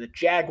heading to the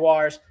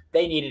Jaguars.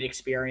 They needed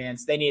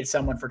experience. They needed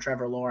someone for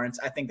Trevor Lawrence.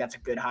 I think that's a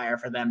good hire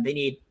for them. They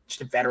need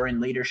just a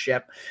veteran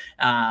leadership.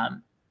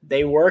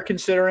 They were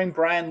considering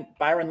Byron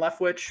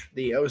Leftwich,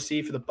 the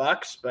OC for the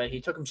Bucs, but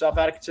he took himself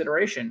out of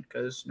consideration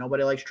because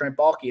nobody likes Trent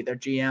Baalke, their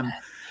GM.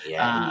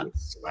 Yeah,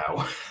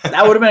 wow.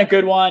 That would have been a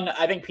good one.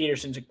 I think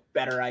Peterson's a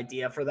better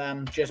idea for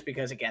them just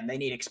because, again, they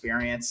need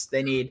experience.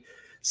 They need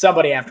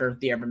somebody after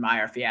the Urban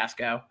Meyer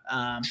fiasco.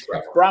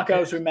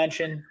 Broncos, we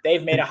mentioned,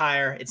 they've made a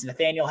hire. It's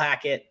Nathaniel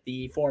Hackett,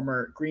 the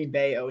former Green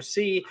Bay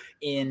OC,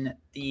 in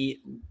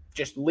the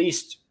just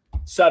least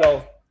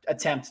subtle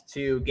attempt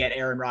to get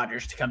Aaron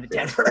Rodgers to come to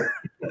Denver.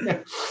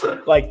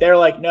 Like, they're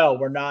like, no,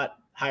 we're not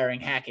hiring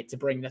Hackett to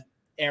bring the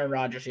Aaron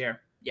Rodgers here.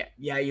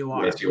 Yeah, you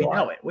are. Yes, we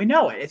know it. We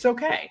know it. It's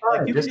okay.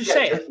 Like, you can just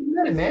say it.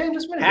 Man,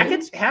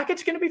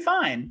 Hackett's going to be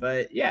fine,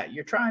 but yeah,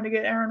 you're trying to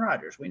get Aaron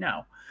Rodgers. We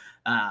know.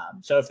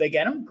 So if they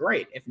get him,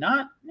 great. If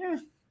not,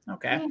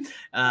 okay.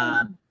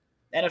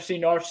 NFC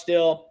North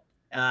still.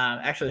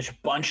 Actually, there's a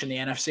bunch in the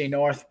NFC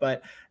North,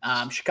 but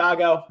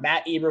Chicago,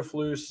 Matt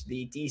Eberflus,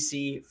 the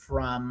DC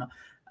from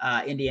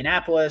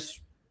Indianapolis.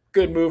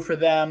 Good move for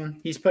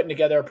them. He's putting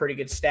together a pretty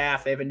good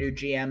staff. They have a new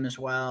GM as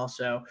well.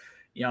 So,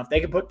 if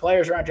they can put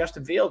players around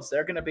Justin Fields,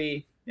 they're going to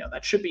be,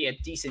 that should be a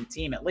decent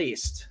team at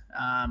least.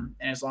 And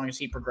as long as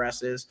he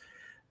progresses.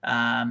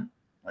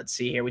 Let's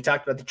see here. We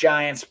talked about the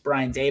Giants.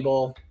 Brian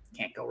Daboll,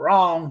 can't go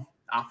wrong.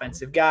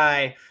 Offensive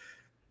guy.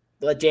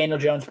 Let Daniel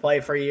Jones play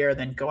for a year,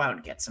 then go out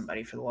and get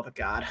somebody, for the love of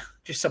God.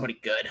 Just somebody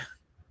good.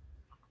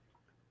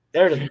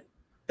 They're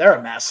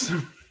a mess.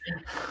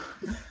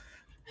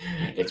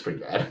 It's pretty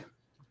bad.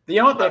 You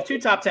know what? They have 2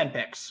 top 10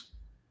 picks.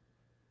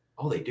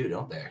 Oh, they do,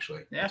 don't they,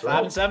 actually? Yeah, That's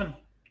 5 and 7.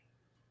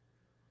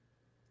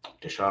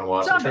 Deshaun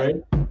Watson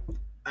trade?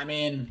 I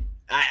mean,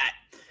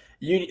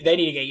 they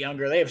need to get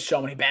younger. They have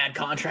so many bad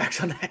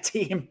contracts on that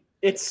team.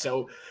 They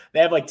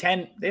have like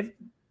 10. They're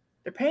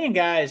paying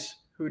guys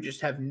who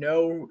just have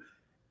no,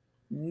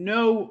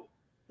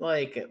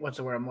 like, what's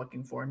the word I'm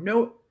looking for?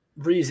 No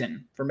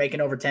reason for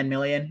making over 10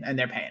 million, and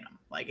they're paying them.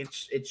 Like,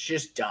 it's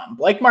just dumb.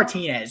 Blake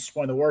Martinez,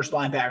 one of the worst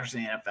linebackers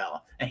in the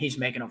NFL, and he's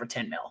making over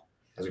 10 mil.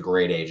 That's a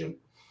great agent.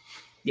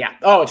 Yeah.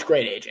 Oh, it's a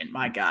great agent.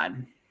 My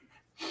God.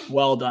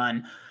 Well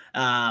done.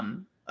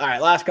 All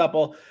right, last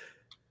couple.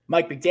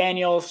 Mike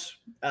McDaniels,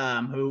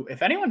 who,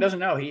 if anyone doesn't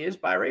know, he is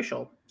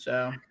biracial.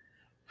 So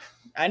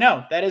I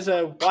know that is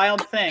a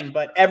wild thing,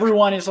 but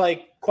everyone is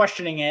like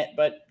questioning it,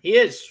 but he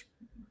is.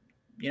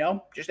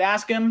 Just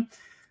ask him.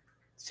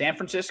 San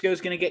Francisco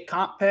is going to get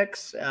comp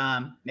picks.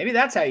 Maybe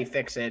that's how you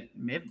fix it.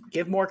 Maybe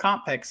give more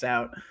comp picks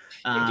out.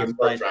 Give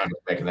first round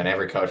pick, and then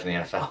every coach in the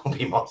NFL will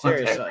be more.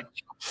 Seriously,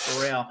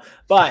 for real.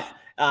 But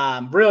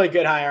really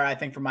good hire, I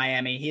think, for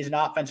Miami. He's an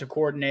offensive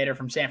coordinator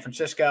from San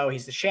Francisco.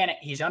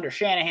 He's under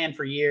Shanahan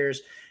for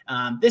years.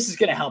 This is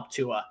going to help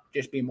Tua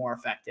just be more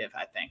effective,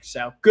 I think.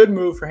 So good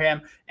move for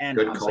him. And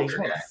good honestly,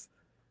 culture guy.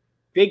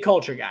 Big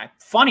culture guy,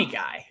 funny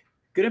guy.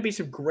 Going to be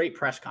some great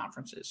press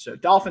conferences. So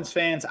Dolphins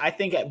fans, I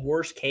think at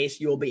worst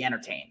case, you will be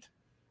entertained.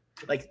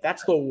 Like,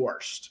 that's the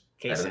worst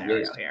case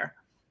scenario here.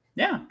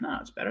 Yeah, no,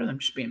 it's better than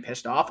just being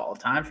pissed off all the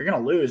time. If you're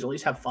going to lose, at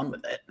least have fun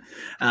with it.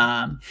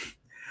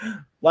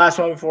 Last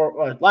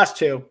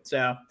 2.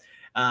 So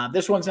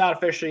this one's not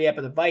official yet,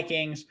 but the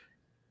Vikings,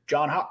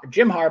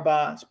 Jim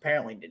Harbaugh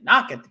apparently did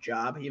not get the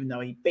job, even though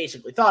he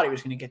basically thought he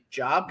was going to get the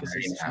job because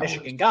he's this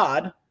Michigan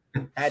god.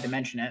 I had to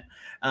mention it.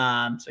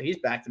 So he's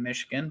back to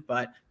Michigan.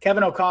 But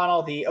Kevin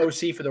O'Connell, the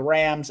OC for the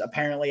Rams,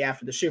 apparently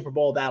after the Super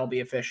Bowl, that'll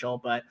be official.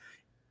 But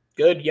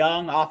good,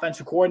 young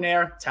offensive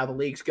coordinator. That's how the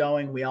league's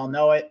going. We all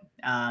know it.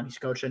 He's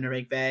coached under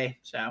McVay,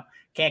 so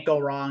can't go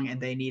wrong,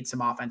 and they need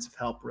some offensive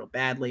help real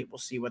badly. We'll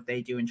see what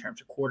they do in terms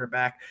of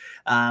quarterback.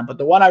 But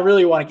the one I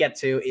really want to get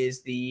to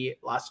is the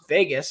Las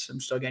Vegas. I'm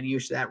still getting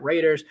used to that.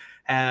 Raiders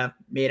have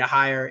made a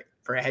hire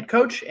for a head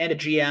coach and a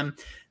GM.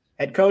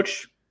 Head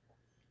coach,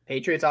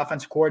 Patriots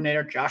offensive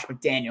coordinator Josh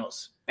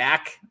McDaniels,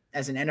 back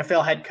as an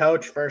NFL head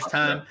coach, first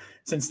time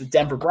since the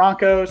Denver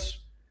Broncos.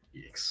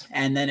 Yikes.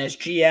 And then as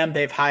GM,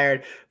 they've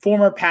hired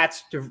former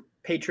Pats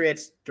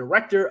Patriots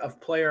Director of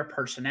Player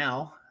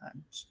Personnel.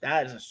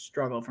 That is a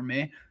struggle for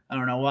me. I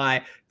don't know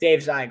why.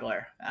 Dave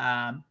Ziegler.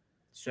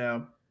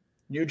 So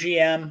new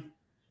GM,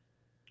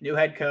 new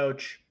head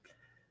coach.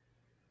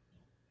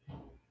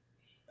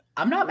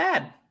 I'm not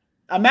mad.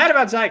 I'm mad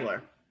about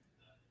Ziegler.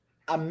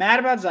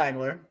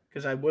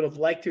 Because I would have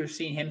liked to have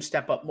seen him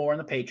step up more in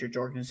the Patriots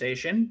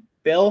organization.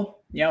 Bill,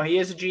 he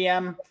is a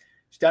GM.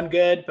 He's done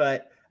good,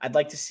 but I'd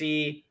like to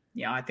see,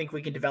 I think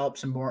we can develop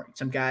some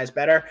guys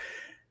better.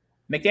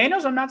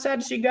 McDaniels, I'm not sad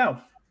to see go.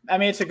 I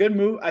mean, it's a good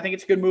move. I think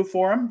it's a good move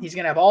for him. He's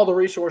going to have all the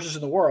resources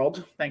in the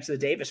world, thanks to the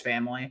Davis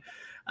family.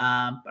 But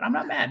I'm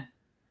not mad.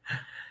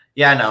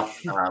 Yeah,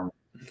 no.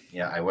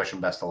 I wish him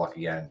best of luck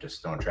again.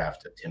 Just don't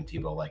draft a Tim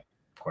Tebow like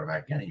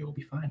quarterback again, and you'll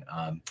be fine.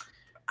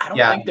 I don't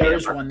think there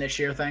is one this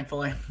year,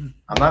 thankfully.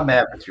 I'm not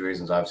mad for two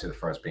reasons. Obviously, the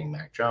first being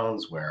Mac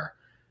Jones, where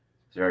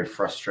it's a very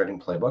frustrating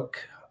playbook,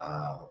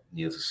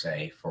 needless to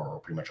say, for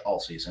pretty much all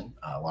season.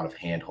 A lot of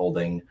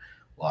hand-holding,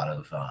 a lot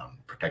of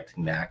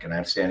protecting Mac. And I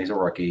understand he's a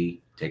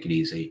rookie. Take it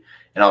easy.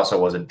 And also,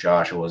 was it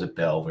Josh or was it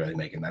Bill really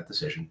making that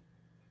decision?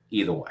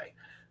 Either way.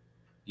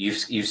 You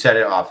said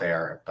it off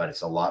air, but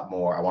it's a lot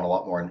more. I want a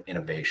lot more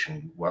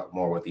innovation,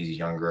 more with these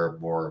younger,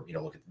 more,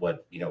 look at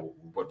what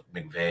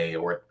McVay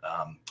or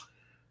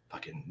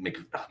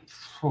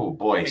oh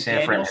boy,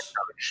 San Fran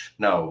coach.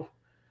 No.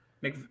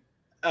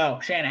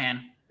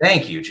 Shanahan.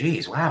 Thank you.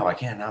 Jeez. Wow. I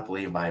cannot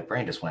believe my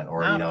brain just went.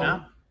 Or,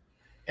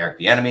 Eric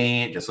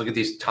Bieniemy. Just look at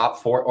these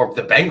top four, or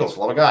the Bengals.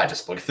 Love of God.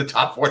 Just look at the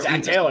top four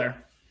teams. Taylor.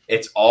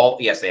 It's all,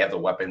 yes, they have the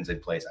weapons in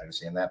place. I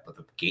understand that. But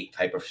the gate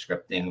type of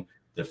scripting,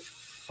 the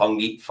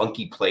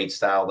funky play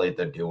style that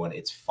they're doing,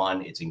 it's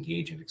fun, it's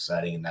engaging,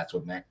 exciting, and that's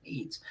what Mac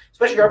needs.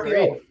 Especially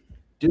RPO.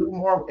 Do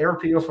more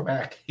RPO for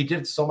Mac. He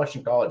did so much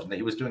in college, and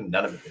he was doing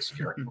none of it this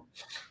year.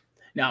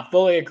 No,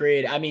 fully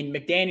agreed. I mean,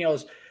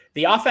 McDaniels,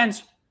 the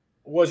offense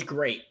was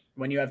great.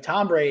 When you have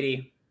Tom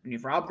Brady, when you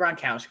have Rob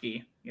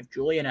Gronkowski, you have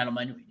Julian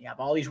Edelman, you have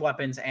all these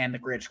weapons and the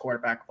greatest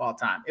quarterback of all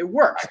time. It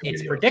works.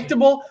 It's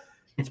predictable.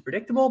 It's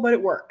predictable, but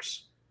it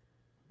works.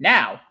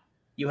 Now,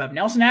 you have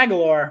Nelson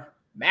Aguilar,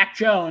 Mac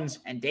Jones,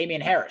 and Damian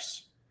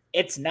Harris.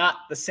 It's not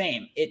the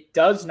same. It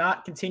does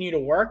not continue to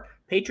work.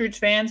 Patriots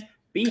fans,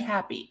 be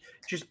happy.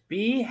 Just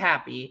be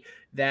happy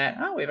that,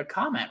 we have a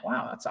comment.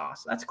 Wow, that's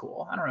awesome. That's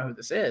cool. I don't know who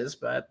this is,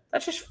 but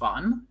that's just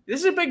fun. This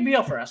is a big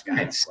deal for us, guys.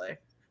 Honestly.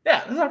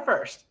 Yeah, this is our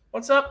first.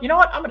 What's up? You know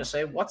what? I'm going to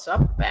say what's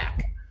up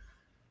back.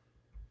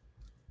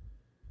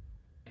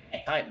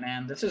 Hey, type,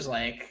 man. This is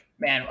like,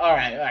 man, all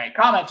right.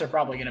 Comments are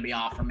probably going to be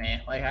off for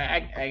me. Like,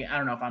 I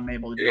don't know if I'm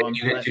able to do them.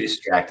 You get too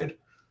distracted.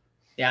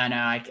 Yeah, no,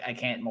 I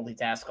can't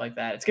multitask like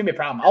that. It's going to be a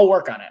problem. I'll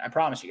work on it. I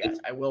promise you guys.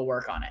 I will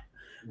work on it.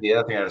 The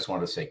other thing I just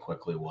wanted to say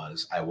quickly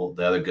was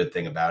the other good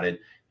thing about it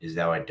is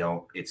that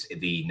it's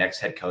the next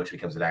head coach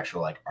becomes an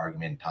actual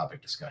argument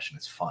topic discussion.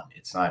 It's fun.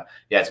 It's not,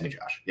 it's going to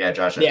be Josh. Yeah,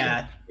 Josh.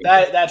 Yeah,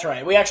 that's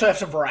right. We actually have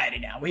some variety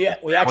now. We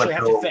actually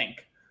have to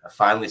think.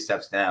 Finally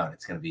steps down.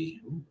 It's going to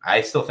be,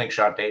 I still think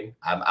Sean Payton.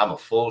 I'm a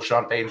full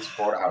Sean Payton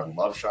supporter. I would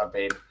love Sean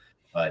Payton,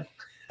 but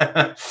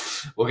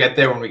we'll get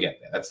there when we get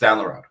there. That's down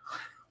the road.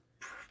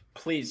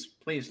 Please,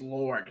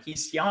 Lord.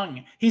 He's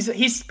young.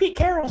 He's Pete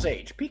Carroll's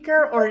age. Pete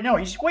Carroll, or no,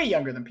 he's way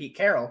younger than Pete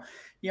Carroll.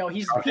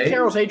 He's Pete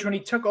Carroll's age when he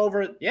took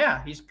over.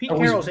 Yeah, he's Pete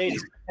Carroll's age.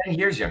 10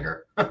 years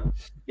younger.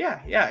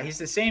 Yeah. He's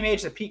the same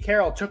age that Pete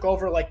Carroll took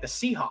over the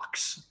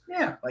Seahawks.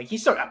 Yeah.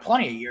 He's still got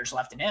plenty of years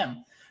left in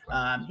him.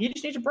 He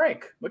just needs a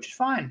break, which is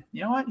fine.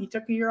 You know what? He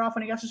took a year off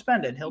when he got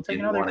suspended. He'll take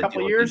another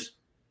couple of years.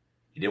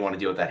 He didn't want to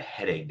deal with that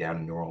headache down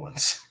in New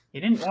Orleans. He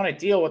didn't want to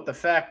deal with the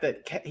fact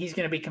that he's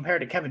going to be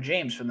compared to Kevin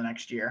James for the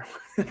next year.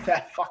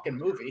 That fucking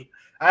movie.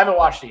 I haven't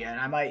watched it yet.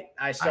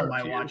 I still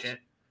might watch it.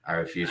 I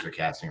refuse for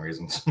casting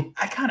reasons.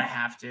 I kind of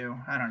have to.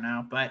 I don't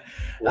know. But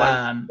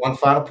one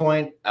final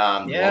point.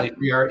 The only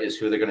fear is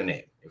who they're going to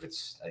name. If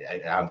it's,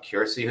 I'm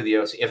curious to see who the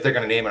OC, if they're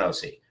going to name an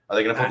OC. Are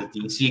they going to pull the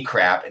DC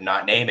crap and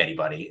not name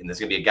anybody? And there's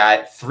going to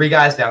be three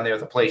guys down there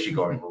with a play sheet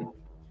going.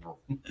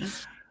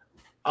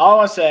 All I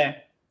want to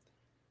say,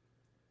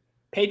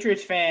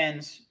 Patriots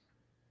fans,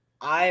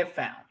 I have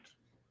found,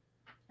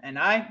 and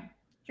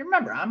you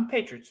remember, I'm a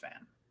Patriots fan.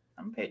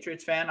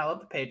 I love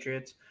the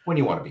Patriots. When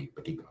you want to be,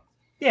 but keep going.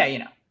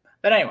 Yeah,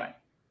 But anyway,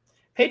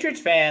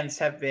 Patriots fans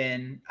have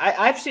been,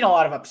 I've seen a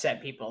lot of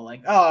upset people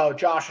like, oh,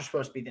 Josh is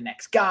supposed to be the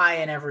next guy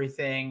and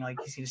everything.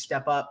 He's going to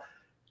step up.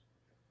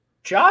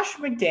 Josh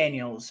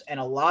McDaniels and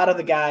a lot of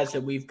the guys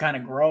that we've kind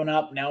of grown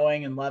up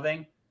knowing and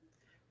loving,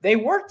 they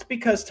worked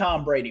because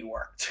Tom Brady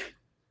worked.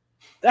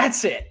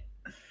 That's it.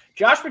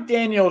 Josh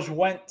McDaniels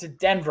went to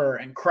Denver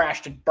and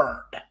crashed and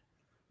burned.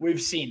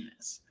 We've seen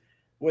this.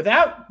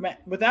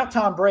 Without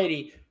Tom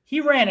Brady, he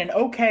ran an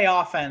okay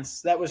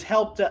offense that was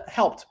helped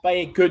by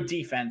a good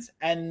defense,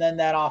 and then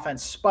that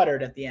offense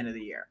sputtered at the end of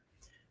the year.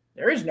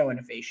 There is no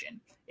innovation.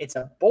 It's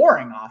a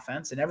boring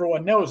offense, and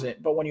everyone knows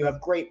it, but when you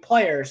have great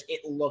players,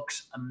 it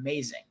looks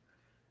amazing.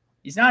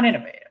 He's not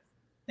innovative.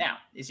 Now,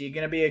 is he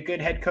going to be a good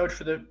head coach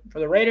for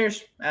the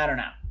Raiders? I don't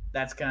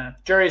know.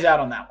 Jury's out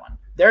on that one.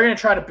 They're going to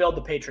try to build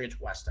the Patriots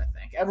West, I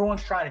think.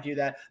 Everyone's trying to do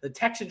that. The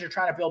Texans are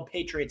trying to build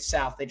Patriots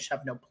South. They just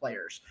have no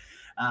players.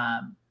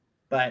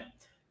 But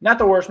not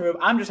the worst move.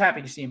 I'm just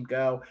happy to see him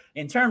go.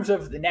 In terms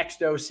of the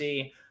next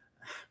OC,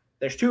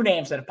 there's two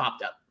names that have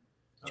popped up.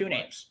 Two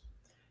names.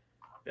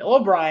 Bill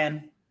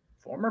O'Brien,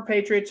 former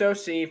Patriots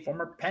OC,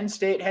 former Penn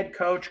State head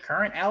coach,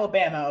 current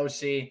Alabama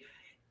OC,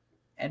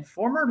 and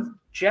former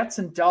Jets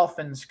and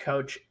Dolphins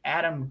coach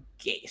Adam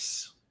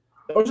Gase.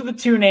 Those are the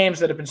two names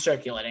that have been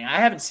circulating. I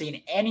haven't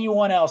seen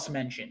anyone else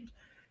mentioned.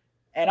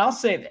 And I'll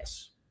say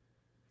this.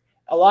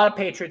 A lot of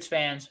Patriots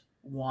fans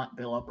want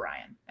Bill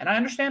O'Brien. And I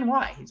understand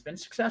why. He's been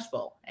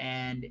successful.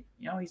 And,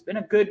 he's been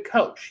a good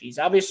coach. He's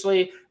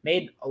obviously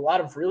made a lot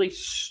of really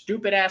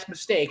stupid-ass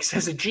mistakes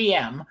as a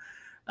GM.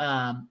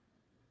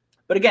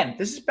 But again,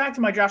 this is back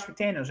to my Josh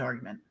McDaniels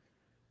argument.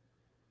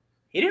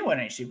 He didn't win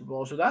any Super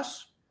Bowls with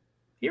us.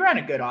 He ran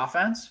a good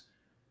offense.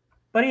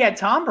 But he had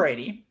Tom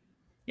Brady.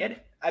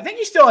 I think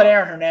he still had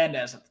Aaron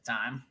Hernandez at the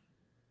time.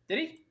 Did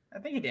he? I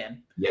think he did.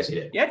 Yes, he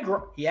did. He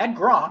had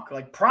Gronk,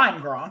 like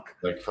prime Gronk.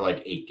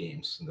 For 8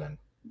 games. And then,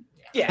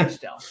 yeah,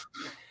 still.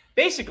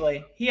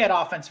 Basically, he had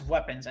offensive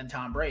weapons and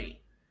Tom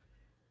Brady.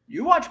 If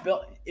you watch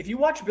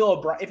Bill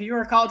O'Brien, if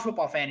you're a college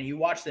football fan and you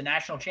watch the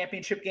national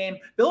championship game,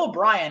 Bill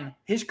O'Brien,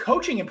 his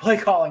coaching and play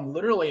calling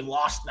literally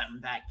lost them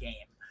that game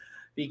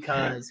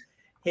because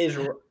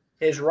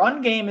his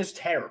run game is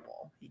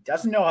terrible. He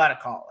doesn't know how to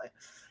call it.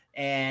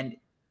 And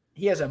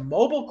he has a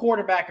mobile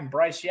quarterback in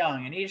Bryce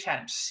Young, and he just had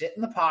him sit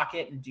in the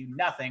pocket and do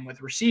nothing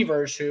with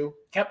receivers who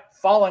kept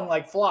falling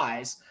like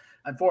flies.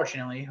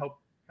 Unfortunately, hope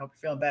you're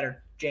feeling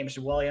better,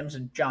 Jameson Williams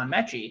and John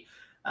Mechie.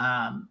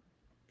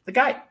 The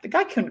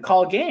guy couldn't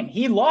call a game.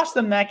 He lost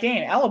them that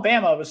game.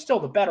 Alabama was still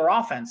the better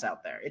offense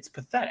out there. It's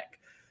pathetic.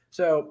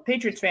 So,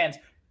 Patriots fans,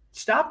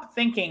 stop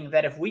thinking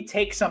that if we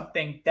take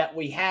something that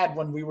we had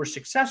when we were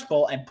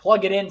successful and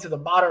plug it into the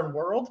modern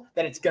world,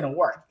 that it's going to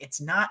work.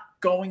 It's not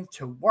going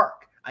to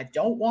work. I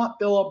don't want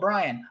Bill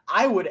O'Brien.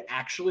 I would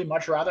actually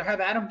much rather have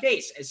Adam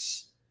Gase.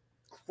 It's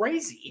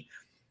crazy.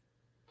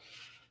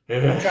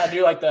 I'm trying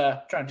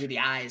to do the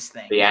eyes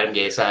thing. The Adam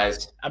Gase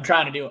eyes. I'm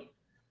trying to do it.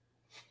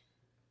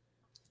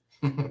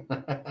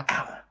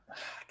 I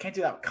can't do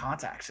that with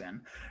contacts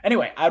in.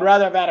 Anyway, I'd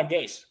rather have Adam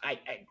Gase. I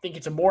think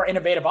it's a more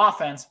innovative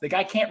offense. The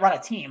guy can't run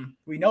a team.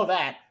 We know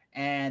that.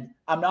 And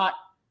I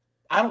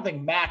don't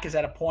think Mac is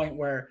at a point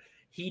where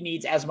he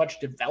needs as much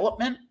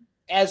development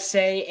as,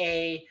 say,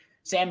 a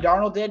Sam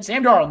Darnold did.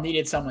 Sam Darnold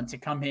needed someone to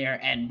come here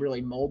and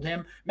really mold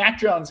him. Mac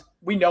Jones,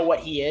 we know what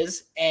he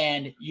is,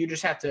 and you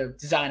just have to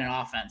design an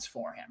offense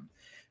for him.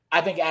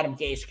 I think Adam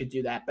Gase could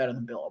do that better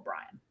than Bill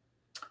O'Brien.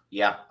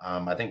 Yeah,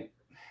 I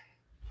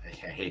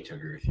hate to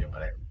agree with you,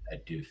 but I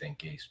do think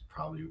Gase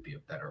probably would be a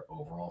better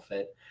overall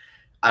fit.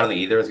 I don't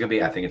think either is going to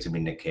be. I think it's going to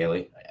be Nick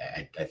Caley.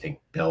 I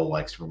think Bill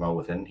likes to promote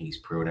within. He's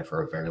proven it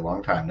for a very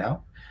long time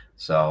now.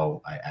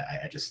 So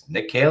I just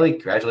Nick Caley,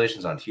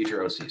 congratulations on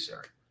future OC,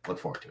 sir. Look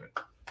forward to it.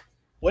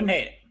 Wouldn't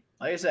hate it.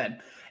 Like I said,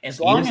 as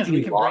long as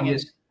we can bring in.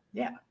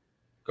 Yeah.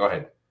 Go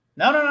ahead.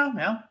 No.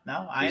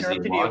 I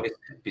interrupted you.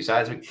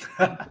 Besides,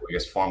 I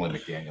guess formerly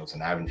McDaniels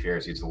and Ivan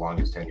Ferris, he's the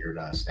longest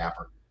tenured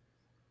staffer.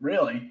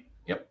 Really?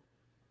 Yep.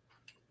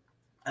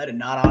 I did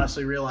not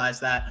honestly realize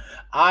that.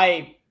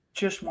 I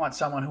just want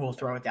someone who will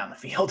throw it down the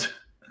field.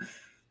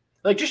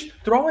 Just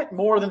throw it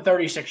more than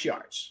 36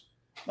 yards.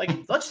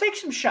 Let's take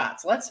some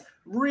shots. Let's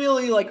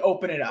really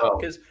open it up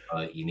because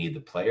you need the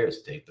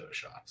players to take those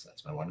shots.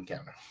 That's my one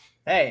counter.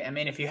 Hey,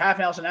 if you have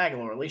Nelson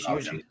Aguilar, at least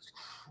use him.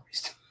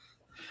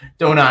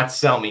 Do not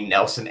sell me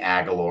Nelson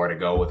Aguilar to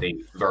go with a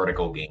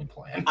vertical game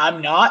plan.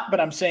 I'm not, but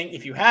I'm saying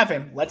if you have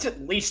him, let's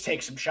at least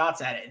take some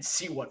shots at it and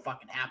see what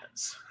fucking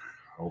happens.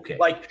 Okay.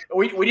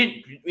 We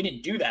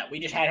didn't do that.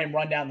 We just had him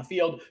run down the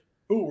field.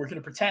 Ooh, we're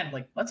gonna pretend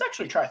let's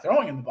actually try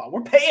throwing him the ball.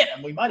 We're paying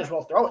him. We might as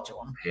well throw it to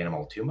him. Paying him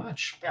all too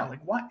much. Yeah,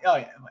 what?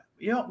 Oh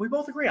yeah. We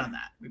both agree on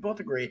that. We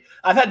both agree.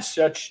 I've had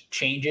such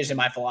changes in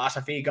my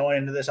philosophy going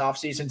into this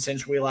offseason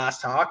since we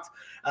last talked.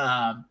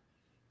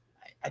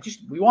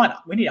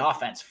 We need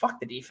offense. Fuck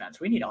the defense.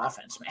 We need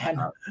offense, man.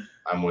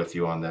 I'm with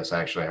you on this.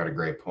 Actually, I had a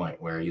great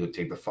point where you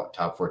take the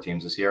top 4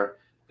 teams this year.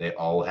 They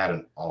all had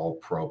an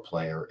all-pro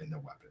player in their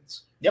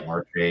weapons. Yep.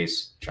 Mark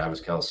Chase, Travis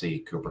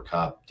Kelce, Cooper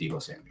Kupp,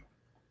 Deebo Samuel.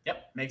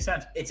 Yep, makes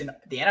sense.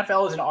 The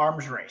NFL is an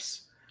arms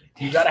race.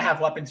 You got to have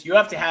weapons. You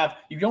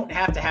don't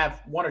have to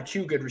have 1 or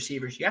 2 good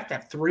receivers. You have to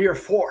have 3 or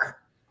 4.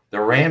 The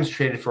Rams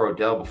traded for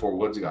Odell before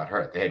Woods got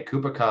hurt. They had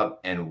Cooper Kupp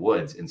and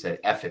Woods and said,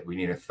 F it, we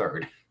need a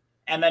third.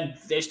 And then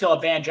they still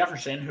have Van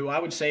Jefferson, who I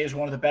would say is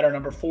one of the better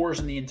number 4s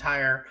in the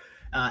entire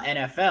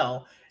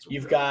NFL.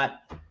 You've got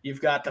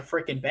the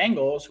freaking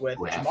Bengals with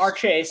Jamar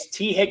Chase,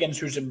 T. Higgins,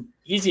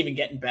 he's even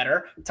getting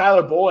better.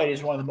 Tyler Boyd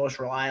is one of the most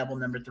reliable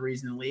number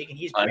 3s in the league, and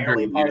he's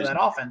barely part of that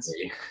offense.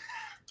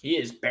 He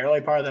is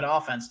barely part of that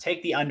offense.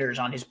 Take the unders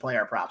on his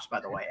player props, by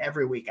the way.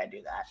 Every week I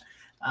do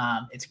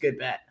that. It's a good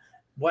bet.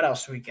 What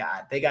else we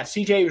got? They got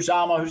CJ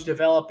Uzomah, who's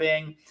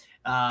developing.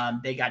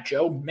 They got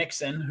Joe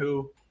Mixon,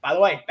 who by the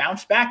way,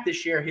 bounced back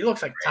this year. He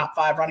looks like a top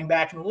 5 running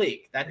back in the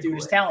league. That dude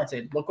is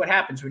talented. Look what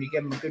happens when you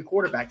give him a good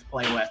quarterback to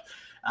play with.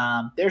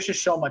 There's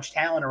just so much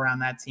talent around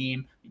that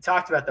team. You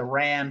talked about the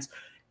Rams.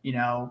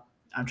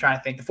 I'm trying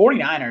to think. The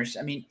 49ers,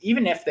 I mean,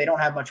 even if they don't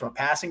have much of a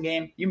passing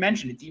game, you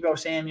mentioned it, Deebo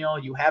Samuel,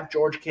 you have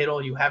George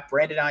Kittle, you have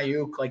Brandon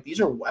Ayuk. Like, these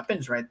are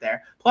weapons right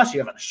there. Plus, you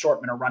have an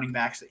assortment of running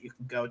backs that you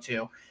can go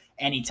to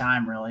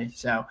anytime, really.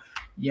 So,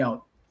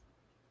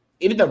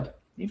 even the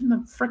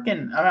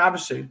freaking, I mean,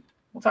 obviously,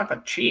 we'll talk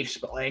about Chiefs,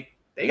 but, like,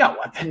 they got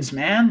weapons,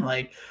 man.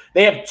 Like,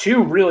 they have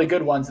 2 really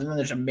good ones, and then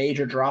there's a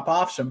major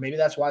drop-off, so maybe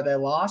that's why they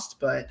lost.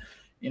 But,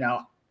 you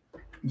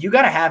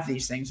got to have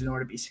these things in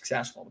order to be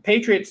successful. The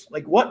Patriots,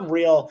 like,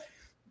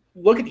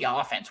 look at the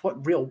offense.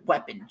 What real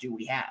weapon do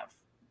we have?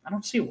 I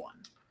don't see one.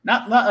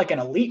 Not like an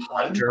elite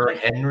one. Hunter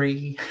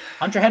Henry.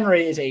 Hunter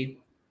Henry is a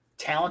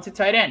talented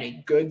tight end,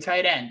 a good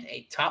tight end,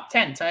 a top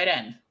 10 tight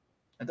end.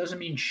 That doesn't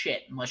mean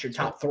shit unless you're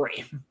top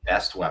 3.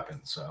 Best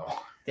weapon, so.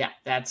 Yeah,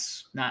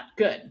 that's not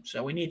good.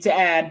 So we need to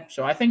add.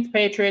 So I think the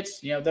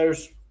Patriots, you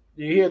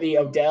hear the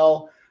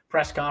Odell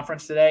press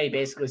conference today. He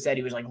basically said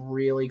he was like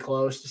really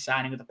close to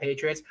signing with the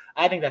Patriots.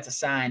 I think that's a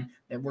sign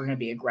that we're going to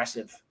be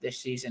aggressive this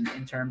season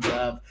in terms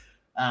of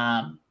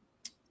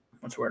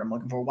what's the word I'm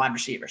looking for? Wide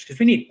receivers, because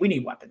we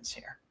need weapons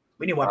here.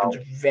 We need weapons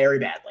very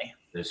badly.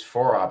 There's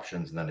 4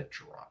 options, and then it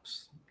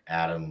drops.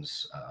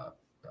 Adams.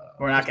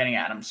 We're not getting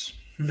Adams.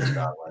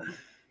 Godwin.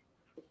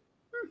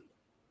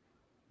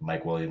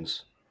 Mike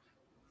Williams.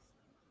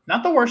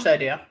 Not the worst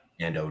idea.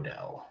 And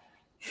Odell.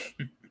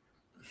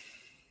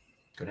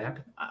 Could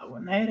happen. I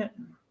wouldn't hate it.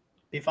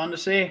 Be fun to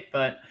see,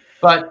 but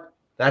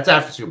that's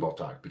after Super Bowl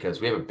talk, because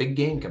we have a big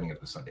game coming up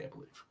this Sunday, I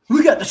believe.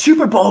 We got the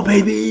Super Bowl,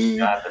 baby.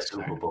 Got the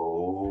Super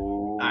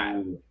Bowl. All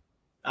right.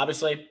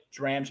 Obviously, it's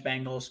Rams,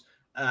 Bengals.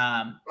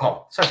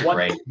 Such a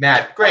great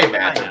match. Great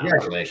match.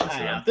 Congratulations to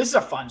them. This is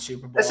a fun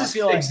Super Bowl. This is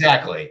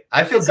exactly.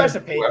 I feel good for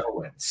whoever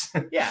wins.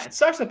 Yeah, it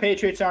sucks the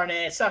Patriots aren't in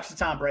it. It sucks that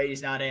Tom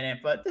Brady's not in it,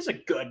 but this is a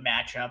good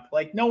matchup.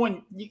 Like, no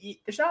one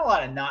there's not a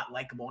lot of not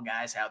likable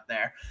guys out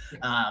there.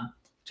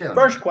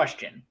 First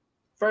question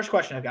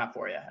I've got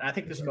for you, and I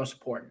think this is most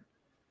important.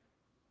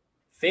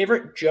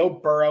 Favorite Joe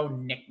Burrow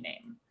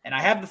nickname? And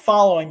I have the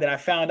following that I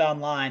found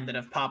online that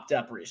have popped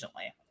up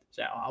recently.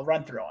 So I'll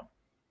run through them.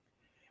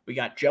 We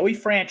got Joey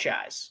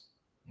Franchise,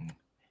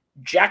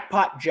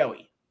 Jackpot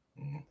Joey,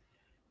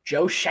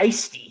 Joe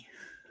Shiesty,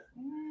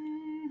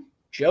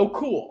 Joe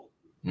Cool,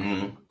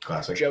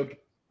 classic,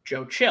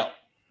 Joe Chill,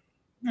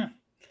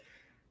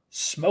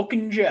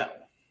 Smokin' Joe,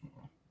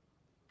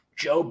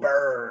 Joe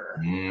Burr,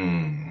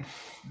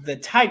 the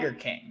Tiger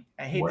King.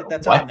 I hate that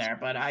that's on there,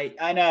 but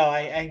I know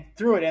I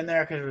threw it in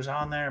there because it was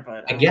on there.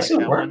 But I guess it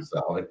works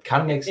though. It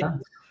kind of makes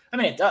sense. I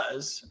mean, it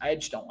does. I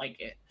just don't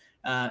like it.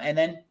 And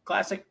then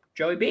classic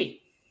Joey B.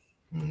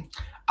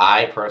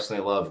 I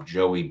personally love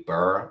Joey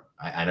Burr.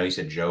 I know you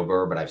said Joe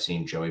Burr, but I've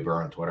seen Joey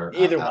Burr on Twitter.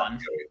 Either one.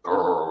 Joey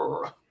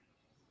Burr.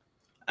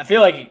 I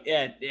feel like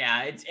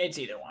it's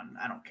either one.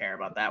 I don't care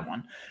about that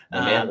one.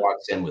 The man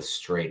walks in with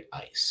straight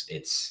ice.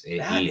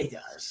 He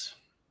does.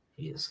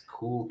 He is a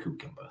cool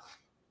cucumber.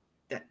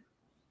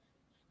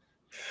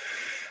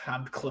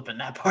 I'm clipping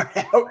that part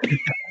out.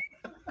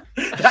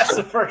 That's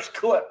the first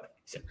clip.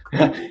 He's a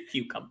cool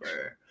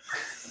cucumber.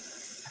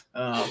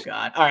 Oh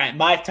God! All right,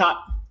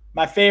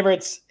 my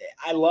favorites.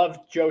 I love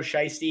Joe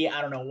Shiesty.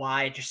 I don't know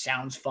why. It just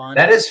sounds fun.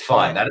 That is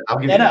fun. I'll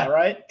give you that.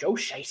 Right? Joe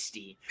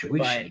Shiesty.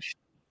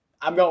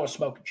 I'm going with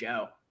Smoke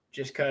Joe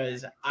just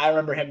because I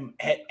remember him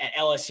at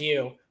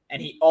LSU,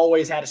 and he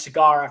always had a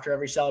cigar after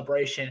every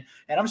celebration.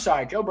 And I'm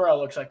sorry, Joe Burrow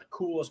looks like the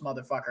coolest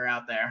motherfucker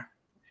out there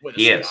with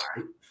a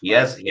cigar. He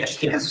has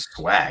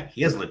swag.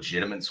 He has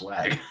legitimate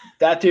swag.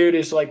 That dude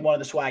is like one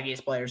of the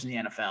swaggiest players in the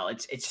NFL.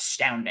 It's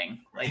astounding.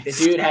 Like the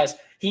dude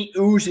he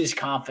oozes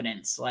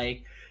confidence.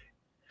 Like,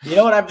 you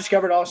know what I've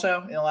discovered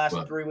also in the last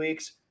 3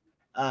 weeks?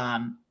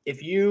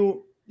 If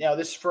you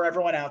this is for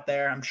everyone out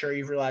there. I'm sure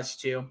you've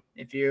realized too.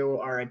 If you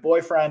are a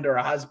boyfriend or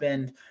a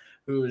husband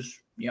who's,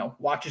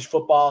 watches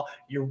football,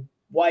 your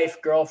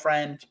wife,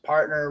 girlfriend,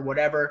 partner,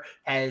 whatever,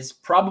 has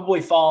probably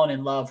fallen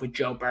in love with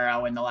Joe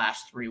Burrow in the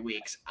last 3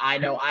 weeks. I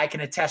know I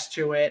can attest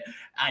to it.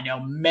 I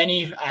have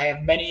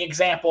many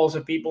examples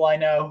of people I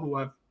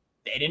know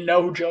they didn't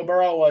know who Joe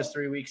Burrow was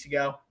 3 weeks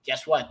ago.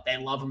 Guess what? They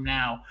love him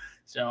now.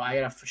 So I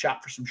got to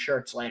shop for some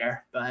shirts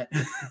later, but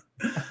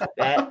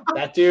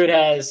that dude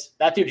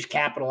is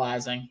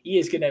capitalizing. He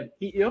is going to,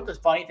 what the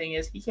funny thing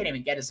is, he can't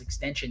even get his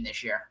extension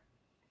this year.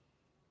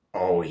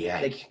 Oh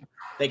yeah.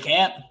 They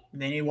can't.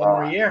 They need one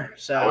more year.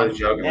 So I was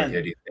joking with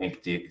you.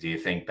 Do you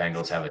think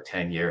Bengals have a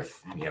 10-year,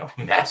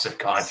 massive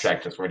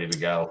contract just ready to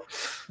go?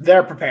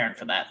 They're preparing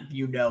for that.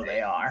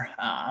 They are.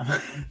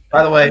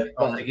 By the way,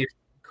 I'll give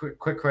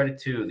quick credit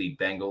to the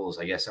Bengals.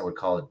 I guess I would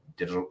call it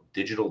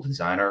digital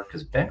designer,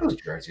 because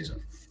Bengals jerseys are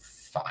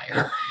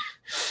fire.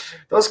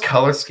 Those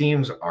color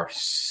schemes are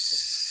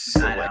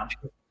select.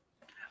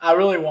 I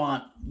really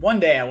want one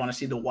day. I want to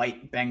see the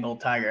white Bengal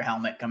tiger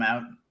helmet come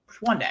out.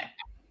 One day,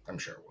 I'm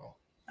sure it will.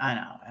 I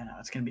know.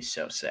 It's going to be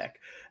so sick.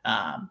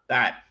 All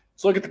right.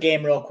 Let's look at the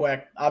game real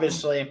quick.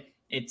 Obviously,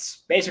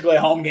 it's basically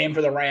a home game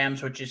for the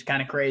Rams, which is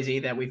kind of crazy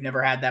that we've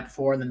never had that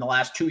before in the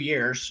last 2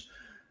 years.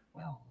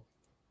 Well,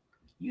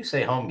 you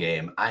say home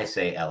game, I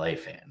say LA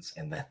fans,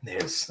 and then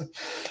there's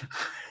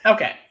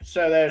okay,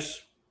 so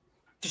there's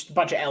just a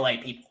bunch of LA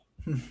people.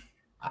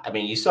 I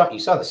mean, you saw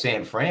the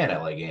San Fran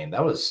LA game.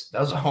 That was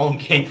a home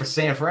game for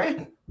San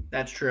Fran.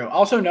 That's true.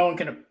 Also, no one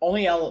can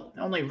only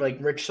like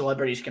rich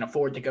celebrities can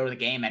afford to go to the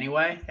game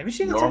anyway. Have you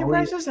seen the ticket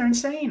prices? They're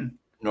insane.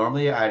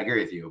 Normally, I'd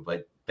agree with you,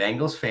 but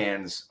Bengals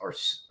fans are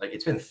like,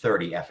 it's been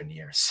 30 effing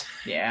years.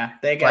 Yeah,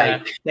 they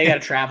gotta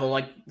travel.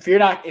 Like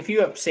if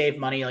you have saved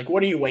money, like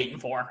what are you waiting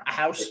for? A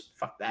house?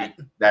 Fuck that.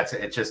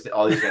 It's just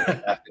all these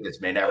things.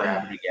 This may never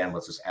happen again.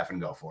 Let's just effing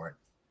go for it.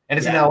 And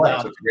it's in LA,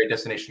 so it's a great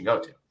destination to go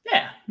to.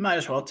 Yeah, might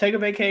as well take a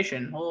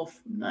vacation. Well,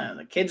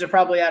 the kids are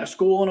probably out of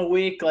school in a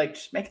week. Like,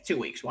 just make it 2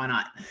 weeks. Why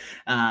not?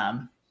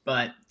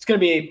 But it's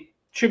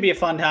should be a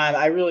fun time.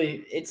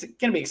 It's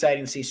gonna be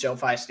exciting to see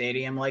SoFi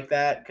Stadium like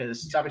that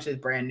because it's obviously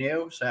brand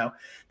new, so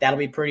that'll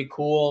be pretty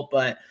cool.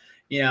 But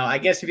I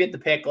guess if you had to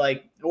pick,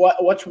 like,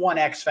 what's one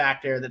X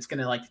factor that's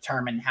gonna like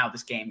determine how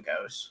this game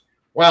goes?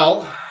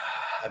 Well,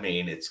 I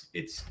mean, it's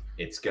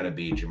going to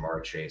be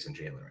Ja'Marr Chase and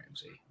Jalen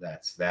Ramsey.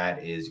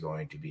 That is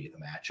going to be the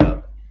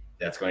matchup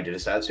that's going to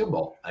decide the Super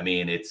Bowl. I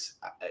mean,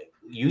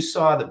 you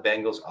saw the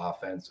Bengals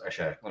offense.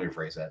 Actually, let me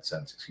rephrase that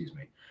sentence. Excuse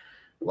me.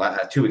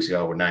 2 weeks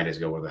ago or 9 days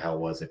ago, where the hell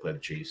was they played the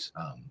Chiefs?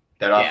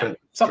 That offense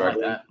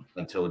struggled like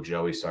until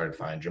Joey started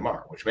finding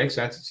Ja'Marr, which makes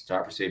sense. It's a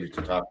top receiver, it's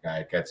a top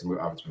guy. Got some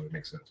offense move,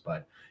 makes sense.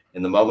 But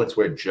in the moments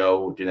where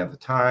Joe didn't have the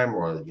time,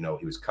 or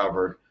he was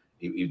covered,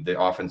 the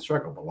offense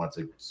struggled. But once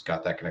it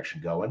got that connection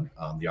going,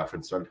 the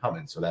offense started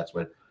humming. So that's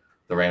what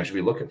the Rams should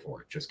be looking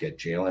for. Just get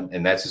Jalen,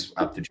 and that's just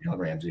up to Jalen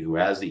Ramsey, who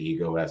has the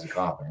ego, who has the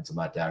confidence. I'm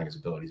not doubting his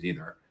abilities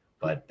either.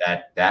 But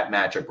that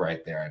matchup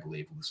right there, I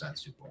believe, will decide the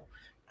Super Bowl.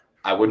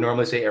 I would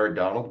normally say Aaron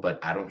Donald, but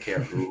I don't care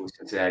who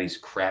Cincinnati's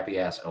crappy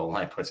ass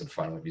O-line puts in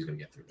front of him. He's going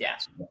to get through. Yeah,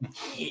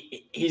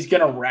 he's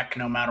going to wreck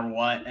no matter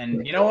what.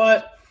 And you know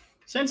what?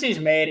 Since he's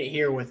made it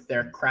here with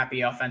their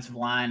crappy offensive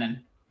line, and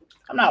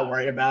I'm not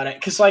worried about it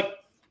because, like,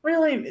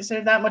 really, is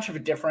there that much of a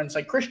difference?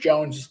 Like, Chris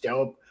Jones is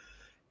dope,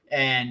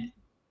 and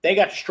they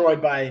got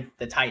destroyed by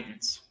the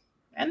Titans,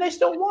 and they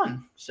still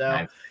won.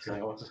 So,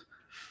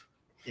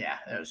 yeah,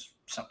 it was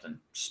something.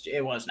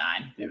 It was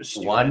 9. It was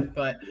stupid.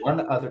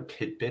 One other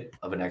tidbit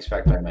of an X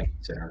factor I might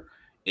consider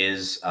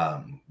is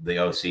the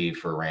OC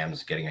for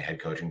Rams getting a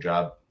head coaching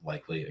job.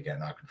 Likely, again,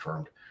 not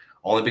confirmed.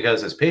 Only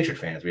because as Patriot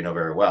fans, we know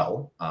very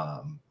well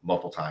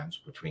multiple times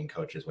between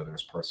coaches, whether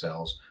it's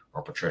Parcells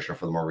or Patricia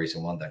for the more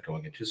recent one, that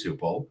going into Super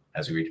Bowl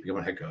has agreed to become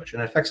a head coach,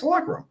 and it affects the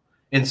locker room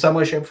in some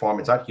way, shape, form.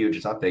 It's not huge,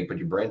 it's not big, but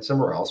you brand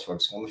somewhere else,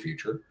 focus on the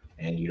future,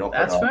 and you don't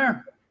put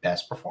on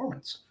best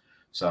performance.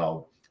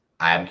 So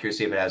I'm curious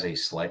to see if it has a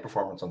slight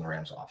performance on the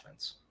Rams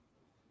offense.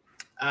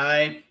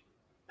 I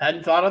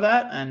hadn't thought of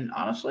that, and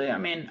honestly, I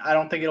mean, I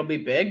don't think it'll be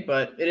big,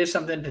 but it is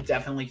something to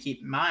definitely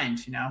keep in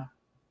mind.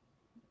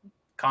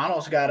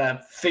 Connell's got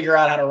to figure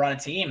out how to run a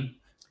team.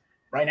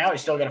 Right now,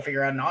 he's still got to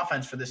figure out an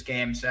offense for this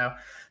game, so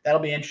that'll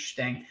be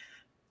interesting.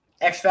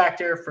 X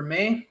factor for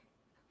me,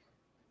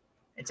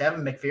 it's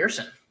Evan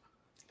McPherson,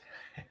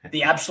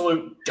 the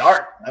absolute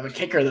dart of a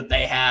kicker that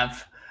they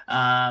have.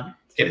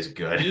 It is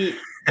good.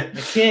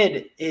 The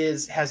kid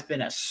has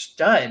been a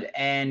stud,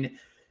 and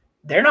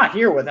they're not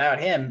here without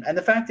him. And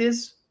the fact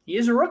is, he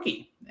is a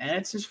rookie, and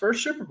it's his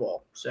first Super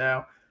Bowl.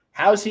 So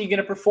how's he going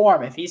to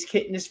perform if he's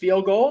hitting his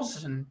field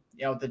goals? And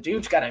the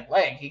dude's got a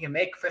leg; he can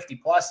make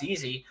 50+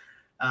 easy.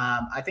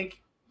 I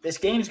think this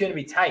game's going to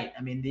be tight.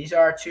 I mean, these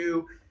are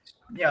two.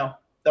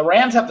 The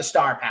Rams have the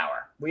star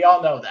power. We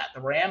all know that.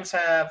 The Rams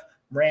have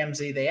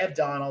Ramsey, they have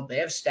Donald, they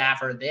have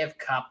Stafford, they have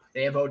Kupp,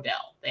 they have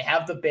Odell. They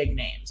have the big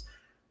names.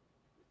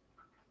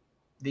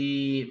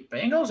 The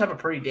Bengals have a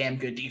pretty damn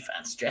good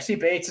defense. Jesse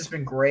Bates has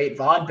been great.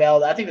 Von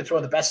Bell, I think that's one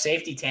of the best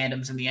safety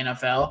tandems in the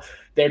NFL.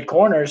 Their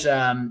corners,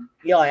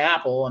 Eli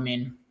Apple, I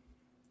mean,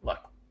 look,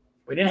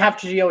 we didn't have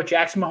to deal with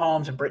Jackson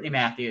Mahomes and Brittany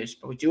Matthews,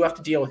 but we do have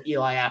to deal with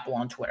Eli Apple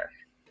on Twitter.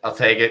 I'll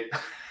take it.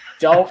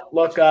 Don't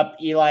look up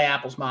Eli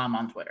Apple's mom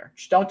on Twitter.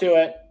 Just don't do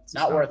it. It's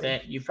not worth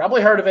it. You've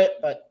probably heard of it,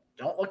 but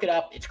don't look it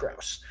up. It's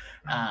gross.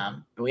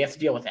 But we have to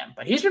deal with him.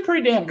 But he's been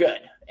pretty damn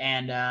good.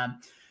 And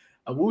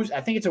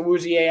I think it's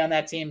Awuzie on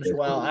that team as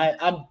well. I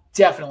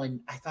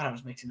thought I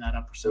was mixing that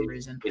up for some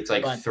reason. It's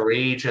like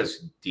 3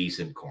 just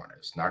decent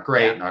corners. Not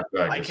great, not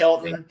good. Mike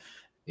Hilton.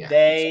 Yeah,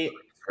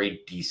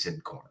 3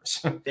 decent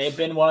corners. They've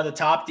been one of the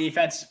top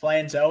defenses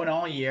playing zone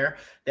all year.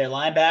 Their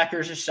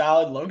linebackers are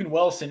solid. Logan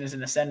Wilson is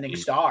an ascending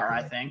star,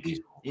 I think.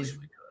 He's really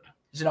good.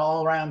 He's an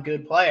all-around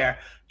good player.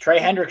 Trey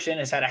Hendrickson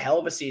has had a hell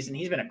of a season.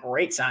 He's been a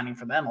great signing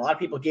for them. A lot of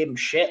people gave him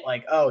shit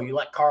like, oh, you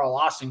let Carl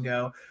Lawson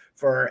go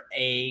for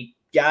a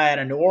guy out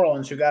of New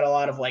Orleans who got a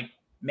lot of like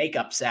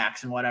makeup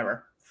sacks and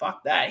whatever.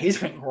 Fuck that. He's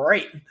been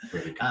great.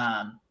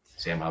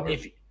 Sam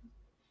Hubbard.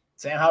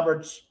 Sam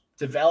Hubbard's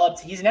developed.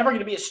 He's never going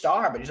to be a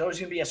star, but he's always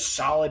going to be a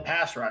solid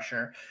pass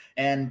rusher.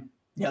 And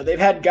they've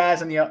had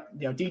guys on the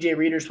DJ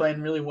Reader's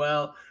playing really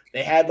well.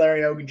 They had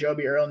Larry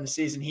Ogunjobi early in the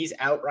season. He's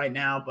out right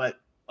now, but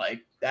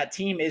like that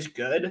team is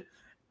good.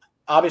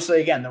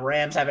 obviously, again, the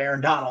Rams have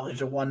Aaron Donald,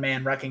 who's a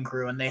one-man wrecking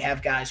crew, and they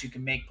have guys who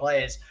can make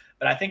plays.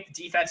 But I think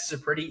the defense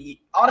is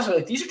honestly,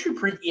 like, these are two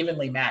pretty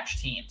evenly matched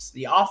teams.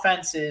 The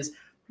offense is,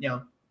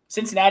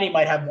 Cincinnati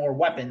might have more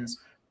weapons,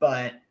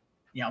 but,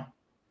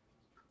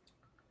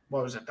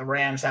 what was it? The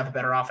Rams have a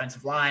better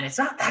offensive line. It's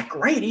not that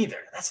great either.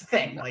 That's the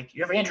thing. Like,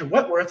 you have Andrew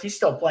Whitworth. He's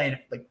still playing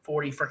like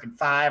 40 freaking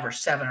 5 or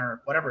 7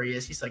 or whatever he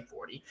is. He's like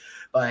 40.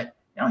 But,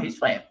 he's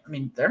playing. I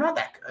mean, they're not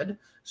that good.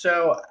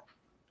 So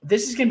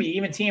this is going to be an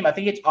even team. I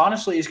think it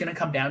honestly is going to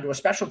come down to a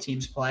special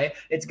teams play.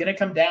 It's going to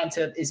come down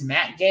to, is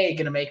Matt Gay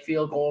going to make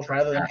field goals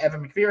rather than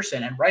Evan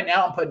McPherson? And right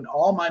now I'm putting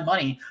all my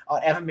money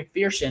on Evan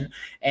McPherson,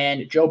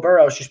 and Joe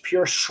Burrow is just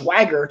pure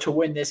swagger to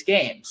win this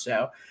game.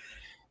 So,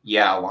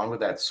 yeah, along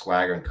with that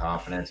swagger and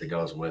confidence, it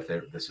goes with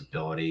it, this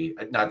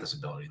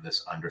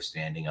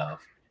understanding of,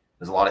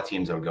 there's a lot of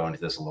teams that will go into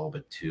this a little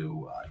bit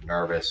too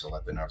nervous or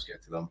let the nerves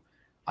get to them.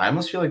 I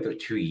almost feel like they're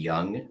too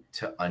young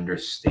to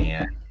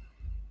understand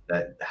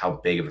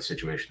how big of a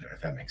situation they're in,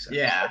 if that makes sense.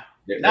 Yeah.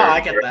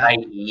 I get that.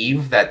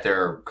 Naive that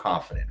they're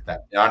confident.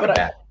 That they're not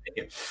bad.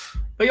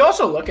 But you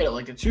also look at it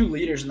like the two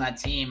leaders in that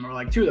team are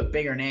like two of the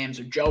bigger names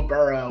are Joe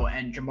Burrow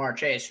and Jamar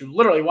Chase, who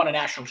literally won a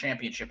national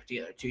championship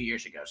together 2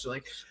 years ago. So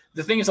like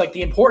the thing is, like,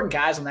 the important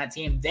guys on that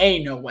team, they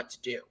know what to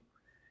do.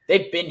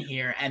 They've been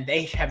here and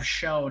they have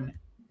shown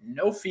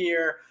no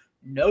fear,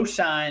 no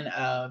sign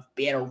of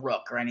being a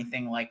rook or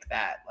anything like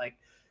that. Like,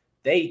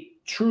 they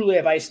truly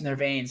have ice in their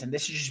veins, and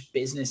this is just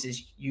business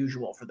as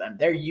usual for them.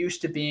 They're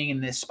used to being in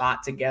this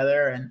spot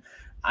together, and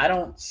I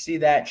don't see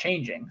that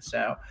changing.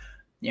 So,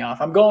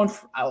 if I'm going,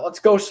 let's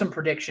go some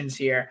predictions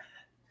here.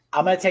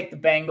 I'm going to take the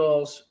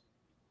Bengals.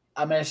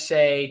 I'm going to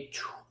say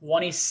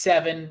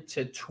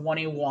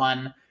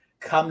 27-21.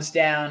 Comes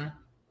down.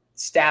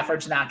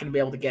 Stafford's not going to be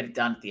able to get it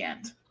done at the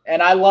end.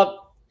 And I want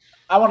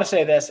to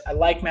say this. I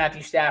like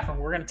Matthew Stafford.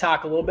 We're going to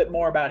talk a little bit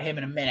more about him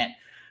in a minute,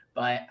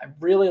 but I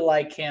really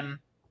like him.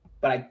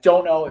 But I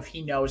don't know if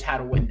he knows how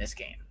to win this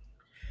game.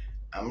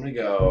 I'm going to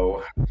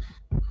go.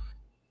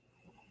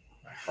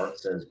 My heart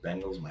says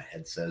Bengals. My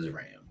head says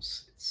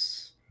Rams.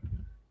 It's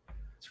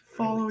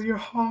follow your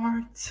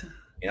heart.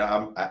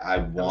 I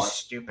want.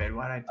 Stupid.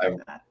 Why did I do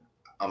that?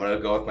 I'm going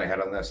to go with my head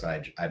on this.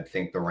 I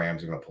think the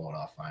Rams are going to pull it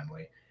off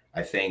finally.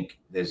 I think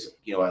there's,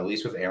 at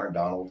least with Aaron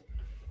Donald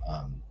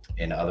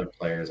and other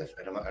players, I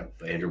don't know,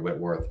 Andrew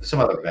Whitworth, some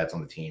other vets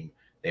on the team.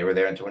 They were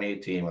there in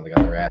 2018 when they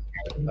got their ass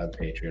kicked by the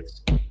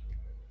Patriots.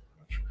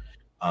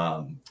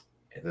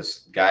 There's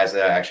guys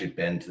that have actually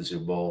been to the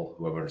Super Bowl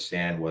who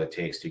understand what it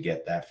takes to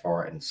get that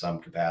far in some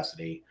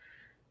capacity.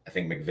 I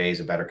think McVay's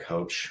a better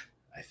coach.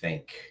 I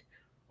think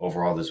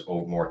overall there's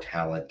more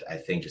talent. I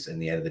think just in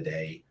the end of the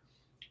day,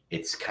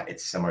 it's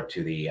similar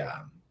to the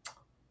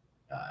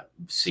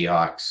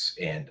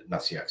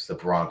the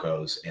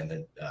Broncos and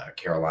the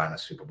Carolina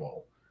Super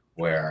Bowl,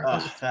 where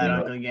that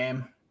ugly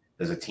game.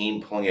 There's a team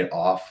pulling it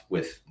off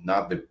with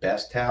not the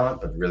best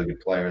talent, but really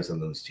good players,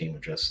 and then this team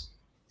with just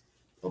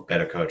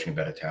better coaching,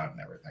 better talent,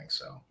 and everything.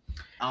 So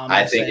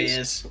I think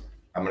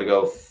I'm going to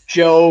go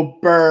Joe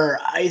Burr,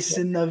 ice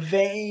in the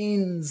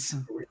veins.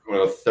 We're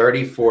going to go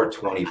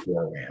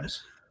 34-24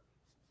 Rams.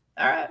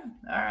 All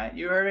right.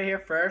 You heard it here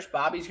first.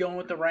 Bobby's going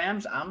with the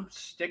Rams. I'm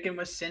sticking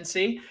with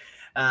Cincy.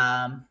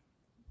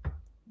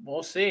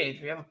 We'll see. Do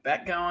we have a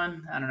bet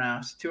going? I don't know.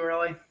 It's too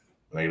early.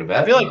 Make a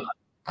bet? I feel like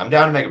I'm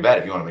down to make a bet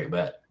if you want to make a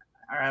bet.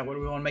 All right. What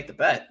do we want to make the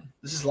bet?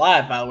 This is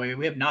live, by the way.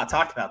 We have not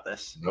talked about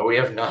this. No, we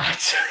have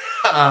not.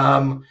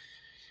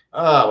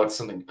 What's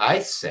something I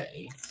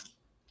say?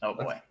 Oh,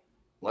 boy.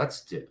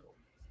 Let's do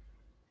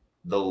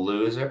the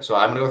loser. So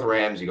I'm going to go with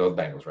Rams. You go with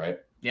Bengals, right?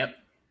 Yep.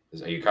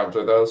 Are you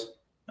comfortable with those?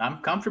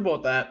 I'm comfortable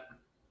with that.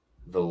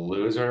 The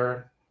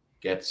loser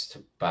gets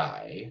to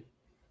buy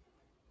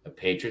a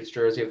Patriots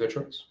jersey of their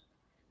choice.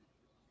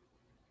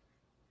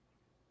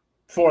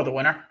 For the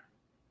winner?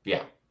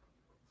 Yeah.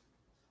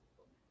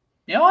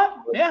 You know what?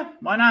 Yeah,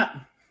 why not?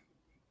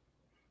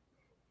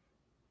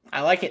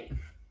 I like it.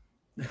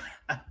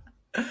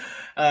 All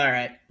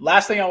right.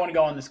 Last thing I want to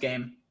go on this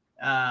game.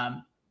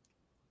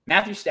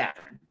 Matthew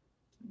Stafford.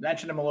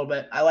 Mentioned him a little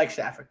bit. I like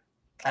Stafford.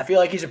 I feel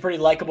like he's a pretty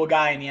likable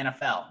guy in the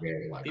NFL.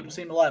 People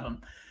seem to love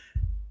him.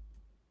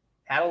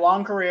 Had a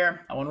long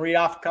career. I want to read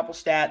off a couple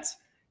stats.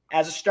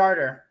 As a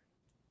starter,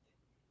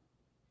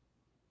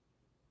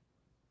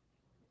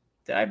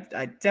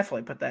 I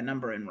definitely put that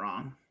number in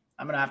wrong.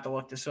 I'm going to have to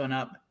look this one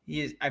up.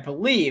 I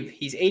believe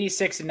he's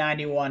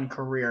 86-91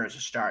 career as a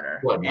starter.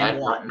 What,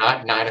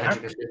 not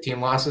 915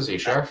 losses? Are you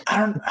sure?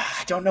 I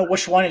don't know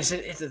which one. Is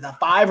it the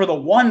 5 or the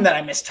 1 that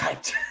I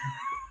mistyped?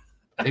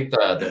 I think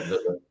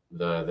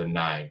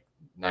the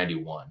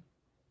 91.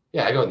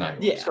 Yeah, I go with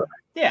 91.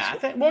 Yeah. I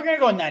think we're going to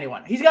go with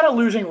 91. He's got a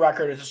losing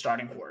record as a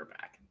starting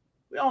quarterback.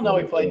 We all know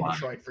he played in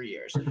Detroit for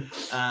years.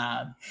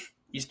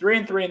 He's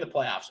 3-3 in the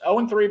playoffs.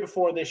 0-3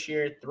 before this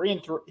year.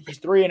 3-3. He's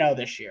 3-0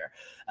 this year.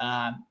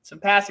 Some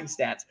passing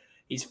stats.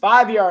 He's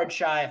 5 yards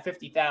shy of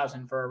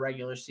 50,000 for a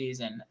regular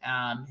season.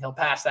 He'll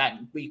pass that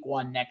in week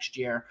 1 next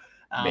year.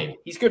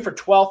 He's good for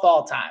 12th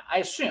all time, I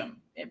assume,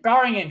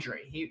 barring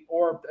injury.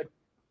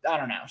 I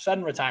don't know,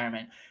 sudden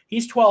retirement.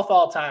 He's 12th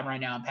all time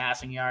right now in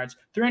passing yards,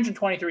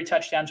 323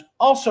 touchdowns,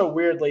 also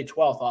weirdly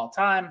 12th all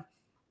time.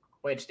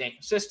 Way to stay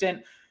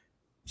consistent.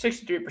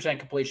 63%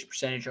 completion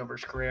percentage over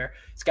his career.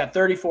 He's got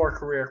 34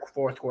 career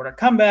fourth quarter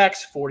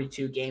comebacks,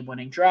 42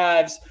 game-winning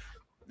drives.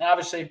 And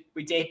obviously,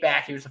 we date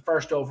back. He was the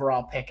first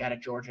overall pick out of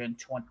Georgia in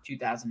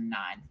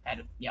 2009.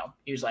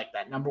 He was like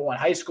that number one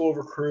high school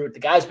recruit. The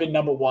guy's been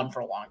number one for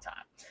a long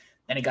time.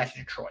 Then he got to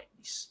Detroit.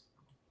 He's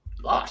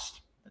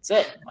lost. That's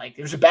it. Like,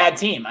 it was a bad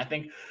team. I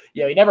think,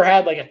 he never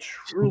had like a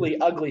truly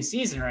ugly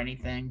season or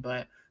anything,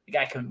 but the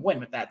guy couldn't win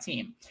with that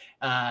team.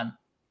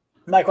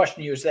 My question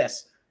to you is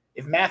this.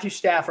 If Matthew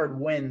Stafford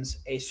wins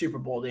a Super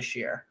Bowl this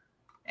year,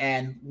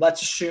 and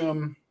let's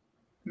assume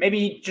maybe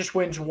he just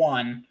wins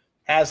one,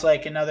 has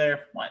like another,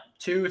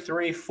 2,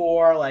 3,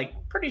 4, like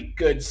pretty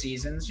good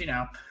seasons,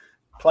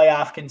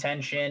 playoff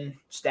contention,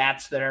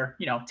 stats that are,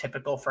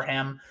 typical for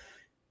him.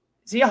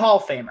 Is he a Hall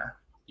of Famer?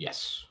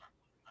 Yes.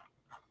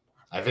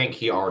 I think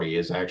he already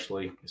is,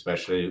 actually,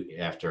 especially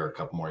after a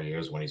couple more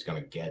years when he's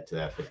going to get to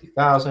that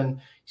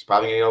 50,000. He's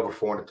probably going to get over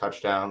 400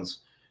 touchdowns.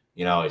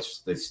 It's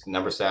this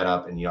number set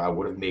up, and I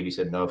would have maybe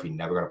said no if he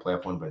never got a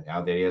playoff win, but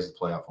now that he has the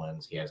playoff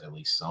wins, he has at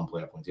least some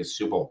playoff wins. He has a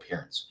Super Bowl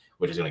appearance,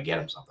 which is going to get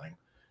him something.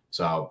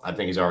 So I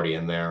think he's already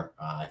in there.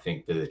 I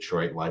think the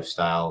Detroit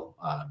lifestyle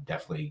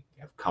definitely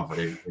have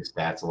comforted his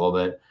stats a little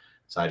bit.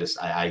 So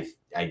I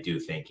do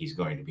think he's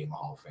going to be in the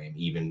Hall of Fame,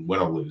 even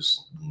win or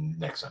lose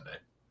next Sunday.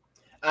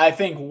 I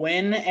think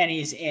win and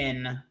he's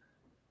in.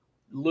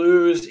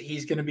 Lose,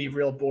 he's going to be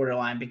real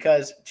borderline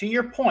because, to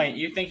your point,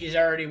 you think he's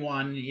already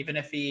won, even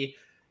if he,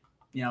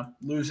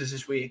 loses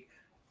this week.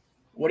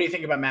 What do you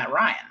think about Matt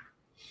Ryan?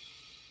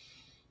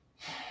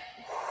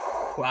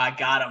 I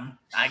got him.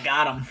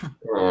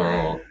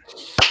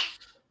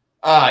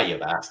 You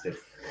bastard.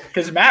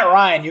 Because Matt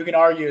Ryan, you can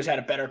argue, has had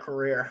a better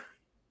career.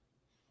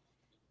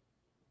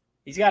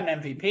 He's got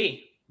an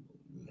MVP.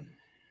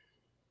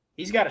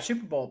 He's got a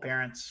Super Bowl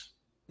appearance.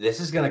 This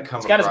is going to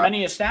come. He's got as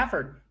many as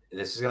Stafford.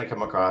 This is going to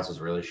come across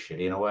as really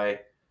shitty in a way,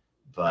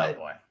 but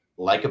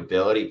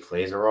likability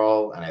plays a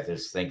role, and I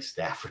just think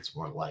Stafford's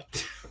more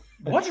liked.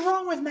 What's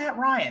wrong with Matt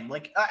Ryan?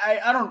 Like,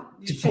 I don't.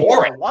 He's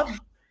boring.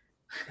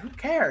 Who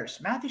cares?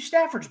 Matthew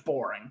Stafford's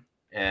boring.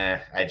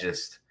 There's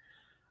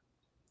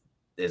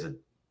a.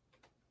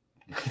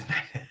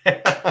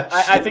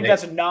 I think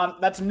that's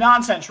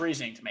nonsense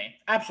reasoning to me.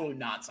 Absolute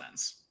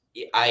nonsense.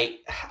 I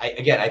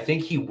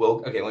think he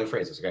will. Okay, let me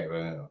phrase this. Okay,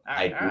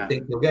 I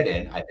think he'll get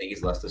in. I think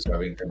he's less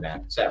deserving than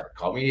Matt Stafford.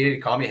 Call me a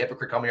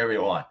hypocrite. Call me whatever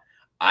you want.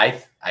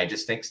 I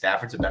just think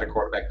Stafford's a better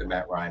quarterback than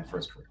Matt Ryan for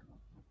his career.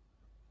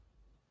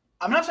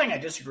 I'm not saying I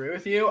disagree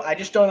with you. I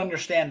just don't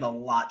understand the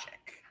logic.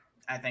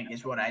 I think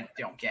is what I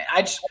don't get.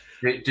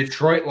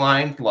 Detroit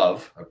line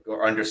love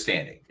or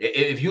understanding.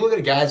 If you look at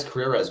a guy's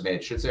career resume,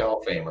 it should say Hall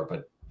of Famer,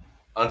 but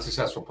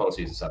unsuccessful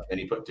postseason stuff. Then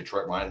you put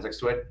Detroit Lions next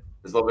to it.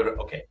 There's a little bit of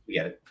okay, we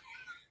get it.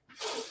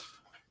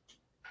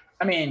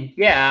 I mean,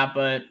 yeah,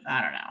 but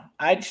I don't know.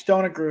 I just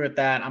don't agree with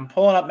that. I'm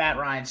pulling up Matt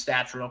Ryan's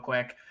stats real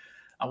quick.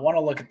 I want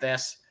to look at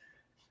this.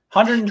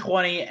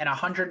 120 and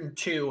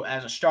 102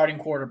 as a starting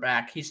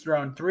quarterback. He's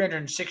thrown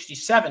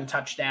 367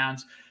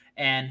 touchdowns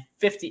and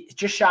 50,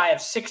 just shy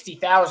of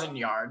 60,000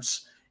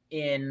 yards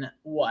in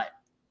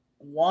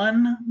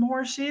one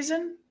more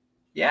season?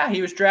 Yeah,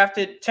 he was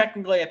drafted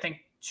technically, I think,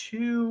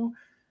 his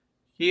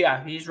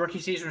rookie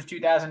season was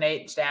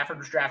 2008. Stafford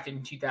was drafted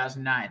in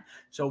 2009.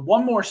 So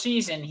one more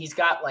season, he's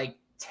got like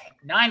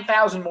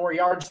 9,000 more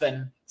yards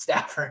than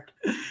Stafford.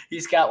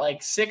 He's got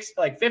like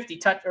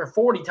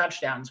 40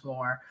 touchdowns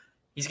more.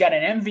 He's got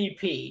an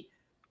MVP.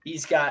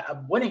 He's got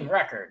a winning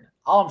record.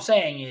 All I'm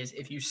saying is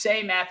if you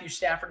say Matthew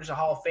Stafford is a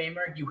Hall of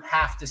Famer, you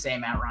have to say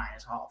Matt Ryan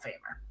is a Hall of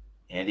Famer.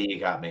 Andy, you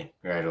got me.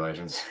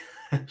 Congratulations.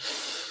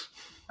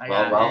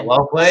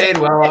 Well played.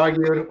 Well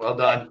argued. Well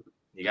done.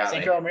 You got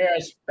Cinco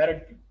Ramirez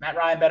Matt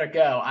Ryan better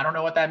go. I don't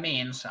know what that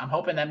means. I'm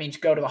hoping that means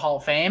go to the Hall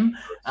of Fame.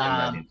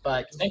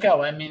 But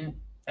Cinco, I mean,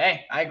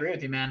 hey, I agree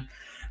with you, man.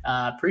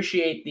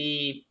 Appreciate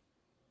the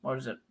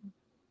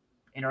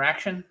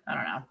interaction? I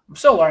don't know. I'm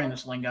still learning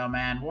this lingo,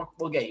 man.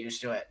 We'll get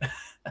used to it.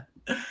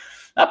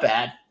 Not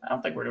bad. I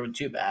don't think we're doing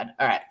too bad.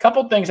 All right. A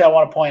couple things I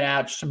want to point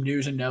out, just some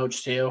news and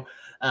notes too,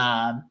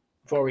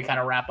 before we kind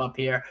of wrap up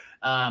here.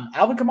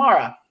 Alvin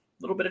Kamara, a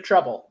little bit of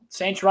trouble.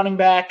 Saints running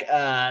back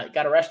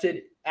got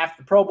arrested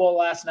after the Pro Bowl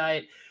last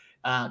night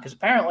because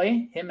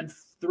apparently him and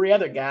 3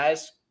 other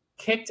guys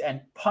kicked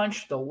and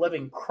punched the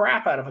living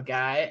crap out of a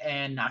guy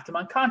and knocked him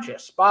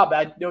unconscious. Bob,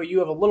 I know you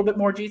have a little bit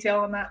more detail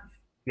on that.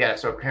 Yeah,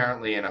 so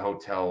apparently in a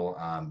hotel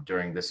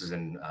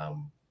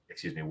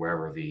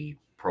wherever the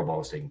Pro Bowl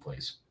was taking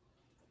place.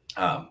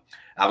 Alvin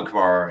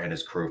Kamara and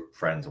his crew,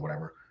 friends or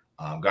whatever,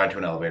 got into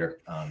an elevator.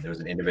 There was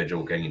an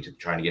individual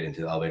trying to get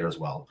into the elevator as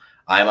well.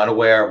 I'm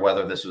unaware of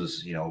whether this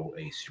was,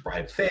 a super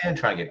hype fan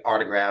trying to get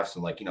autographs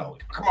and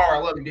Kamara, I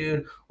love you,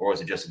 dude, or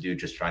was it just a dude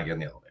just trying to get in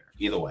the elevator?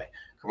 Either way,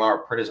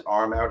 Kamara put his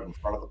arm out in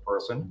front of the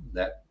person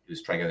that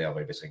was trying to get in the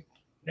elevator, saying,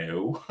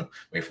 "No,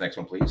 wait for the next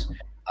one, please."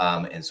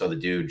 And so the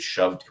dude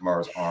shoved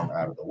Kamara's arm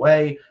out of the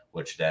way,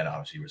 which then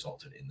obviously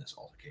resulted in this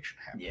altercation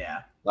happening.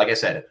 Yeah. Like I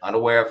said,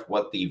 unaware of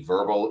what the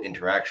verbal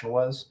interaction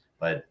was,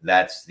 but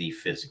that's the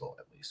physical,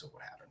 at least, of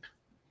what happened.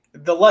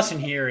 The lesson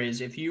here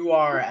is if you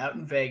are out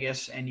in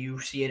Vegas and you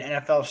see an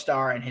NFL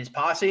star and his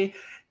posse,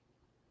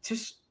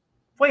 just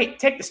wait,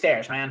 take the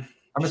stairs, man.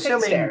 I'm Just take the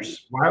assuming,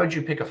 stairs. why would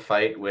you pick a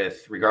fight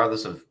with,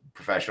 regardless of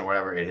professional,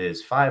 whatever, it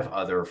is 5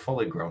 other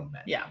fully grown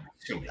men? Yeah. I'm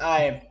assuming.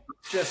 I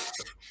just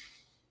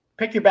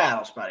pick your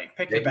battles, buddy.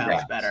 Pick your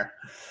battles better.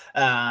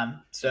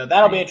 So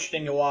that'll be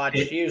interesting to watch.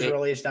 He was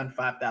released on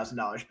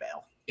 $5,000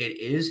 bail. It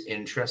is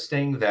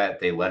interesting that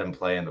they let him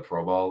play in the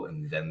Pro Bowl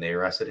and then they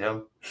arrested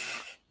him.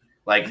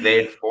 Like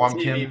they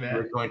informed him he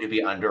was going to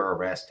be under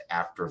arrest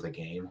after the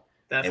game.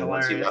 That's and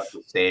hilarious. Once he left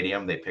the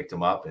stadium, they picked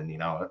him up and,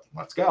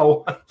 let's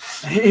go.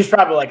 He's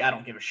probably like, I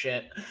don't give a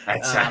shit.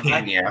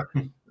 Yeah.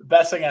 The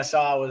best thing I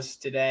saw was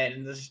today,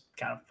 and this is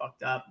kind of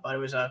fucked up, but it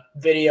was a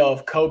video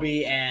of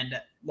Kobe and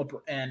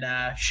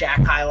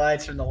Shaq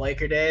highlights from the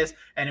Laker days,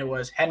 and it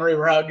was Henry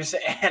Ruggs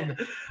and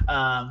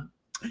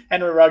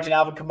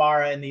Alvin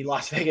Kamara in the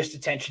Las Vegas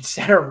Detention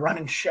Center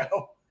running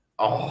show.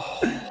 Oh,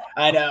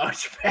 I know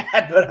it's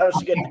bad, but I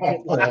was getting a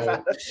good laugh out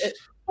of it.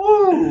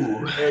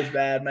 Ooh. It was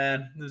bad,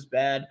 man. It was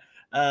bad.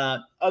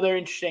 Other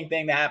interesting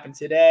thing that happened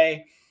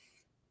today,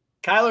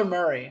 Kyler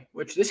Murray,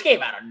 which this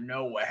came out of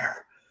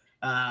nowhere.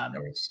 I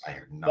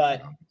heard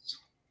nothing on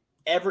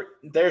this.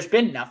 There's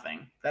been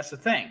nothing. That's the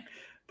thing.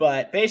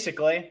 But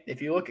basically,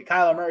 if you look at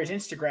Kyler Murray's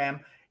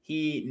Instagram,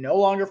 he no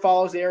longer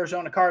follows the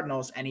Arizona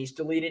Cardinals, and he's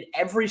deleted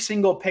every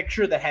single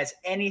picture that has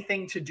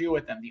anything to do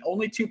with them. The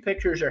only 2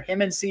 pictures are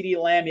him and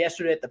CeeDee Lamb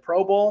yesterday at the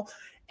Pro Bowl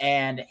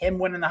and him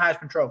winning the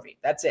Heisman Trophy.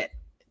 That's it.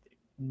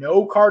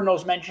 No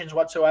Cardinals mentions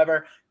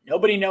whatsoever.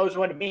 Nobody knows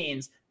what it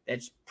means.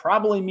 It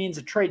probably means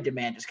a trade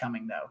demand is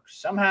coming, though.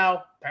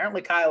 Somehow,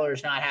 apparently Kyler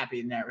is not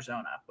happy in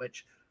Arizona,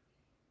 which,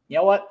 you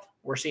know what?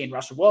 We're seeing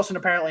Russell Wilson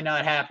apparently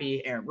not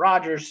happy. Aaron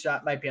Rodgers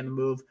might be on the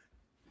move.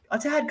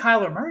 Let's add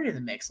Kyler Murray to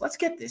the mix. Let's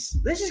get this.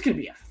 This is going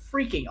to be a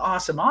freaking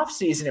awesome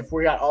offseason if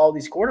we got all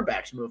these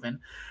quarterbacks moving.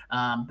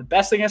 The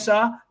best thing I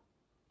saw,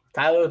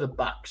 Kyler the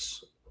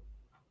Bucks.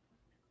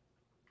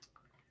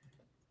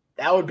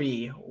 That would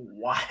be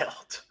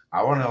wild.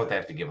 I want to know what they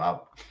have to give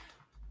up.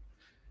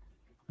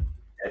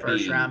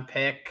 First-round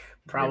pick,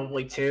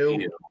 probably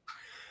 2.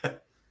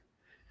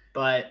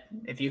 But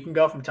if you can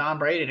go from Tom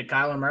Brady to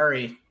Kyler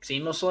Murray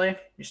seamlessly,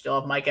 you still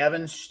have Mike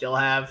Evans, you still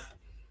have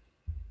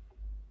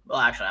 – well,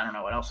 actually, I don't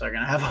know what else they're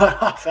going to have on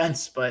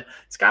offense, but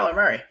it's Kyler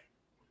Murray.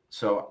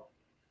 So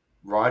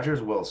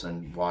Rodgers,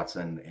 Wilson,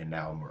 Watson, and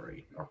now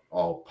Murray are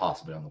all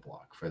possibly on the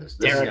block for this.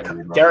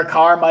 Derek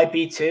Carr might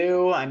be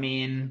too. I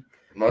mean –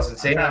 most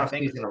insane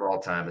offseason of all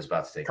time is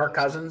about to take Kirk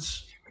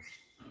Cousins.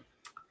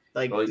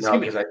 Because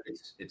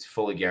it's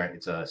fully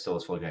guaranteed. It's still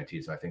fully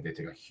guaranteed. So I think they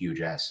take a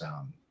huge ass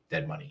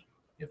dead money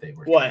if they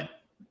were. What?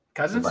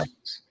 Cousins?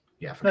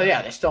 Yeah.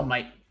 Yeah, they still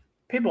might.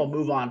 People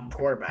move on from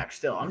quarterback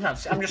still. I'm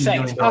just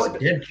saying it's a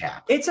possibility.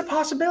 It's a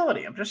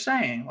possibility. I'm just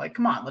saying,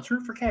 come on, let's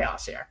root for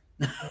chaos here.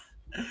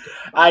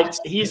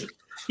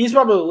 He's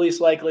probably the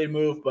least likely to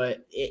move,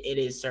 but it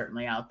is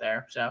certainly out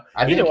there. So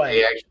either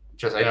way.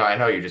 I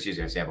know you're just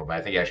using an example, but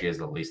I think he actually is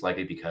the least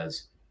likely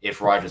because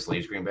if Rodgers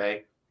leaves Green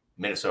Bay,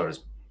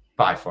 Minnesota's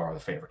by far the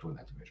favorite to win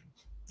that division.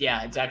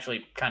 Yeah, it's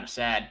actually kind of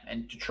sad.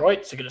 And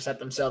Detroit's going to set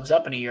themselves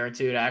up in a year or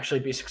 2 to actually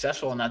be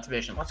successful in that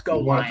division. Let's go,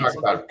 Lions. Want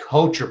to talk about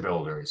culture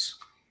builders.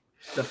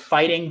 The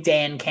Fighting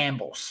Dan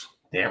Campbells.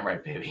 Damn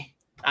right, baby.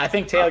 I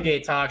think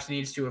Tailgate Talks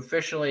needs to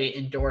officially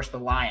endorse the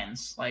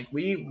Lions.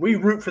 We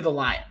root for the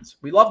Lions.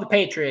 We love the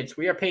Patriots.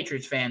 We are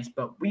Patriots fans,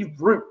 but we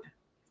root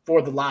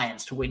for the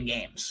Lions to win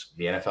games.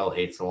 The NFL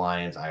hates the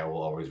Lions. I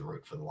will always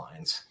root for the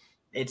Lions.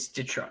 It's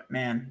Detroit,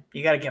 man.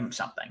 You got to give him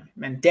something.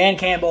 And Dan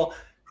Campbell,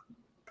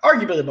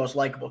 arguably the most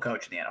likable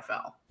coach in the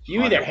NFL.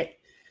 You either hate,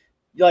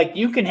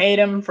 you can hate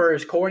him for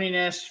his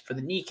corniness, for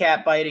the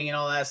kneecap biting and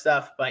all that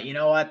stuff, but you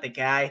know what? The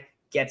guy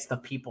gets the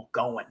people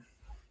going.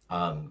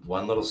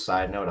 One little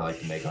side note I like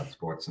to make on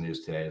sports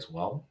news today as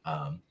well.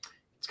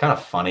 It's kind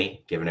of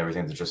funny given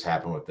everything that just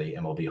happened with the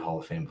MLB Hall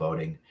of Fame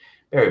voting,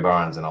 Barry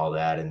Bonds and all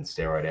that in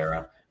steroid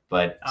era.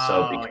 But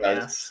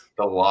because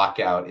the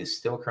lockout is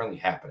still currently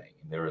happening,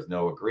 there is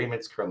no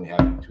agreements currently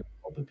happening between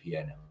LPP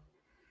and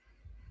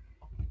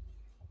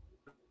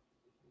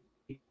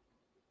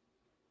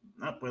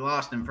we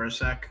lost him for a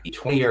sec. The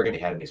 20-year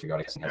agreement had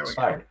regarding has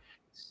expired.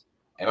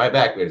 Am I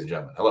back, ladies and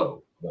gentlemen?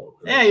 Hello.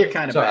 Yeah, you're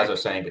kind of back. As I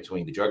was saying,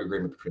 between the drug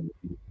agreement between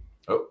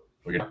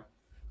we're good.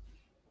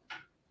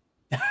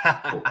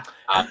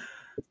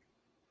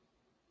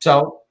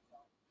 Cool.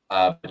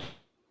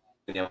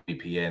 The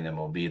LPPA and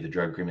MLB, the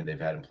drug agreement they've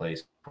had in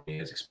place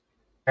is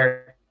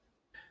expired.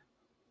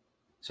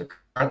 So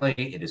currently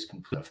it is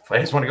complete. If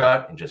players want to go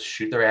out and just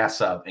shoot their ass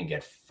up and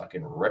get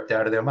fucking ripped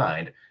out of their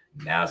mind,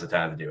 now's the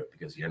time to do it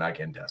because you're not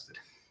getting tested.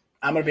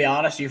 I'm going to be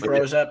honest, you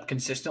froze up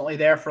consistently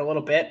there for a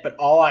little bit, but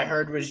all I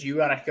heard was you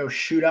got to go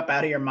shoot up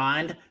out of your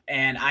mind,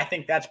 and I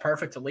think that's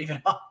perfect to leave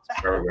it on.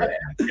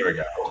 Here we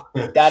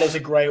go. That is a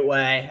great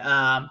way.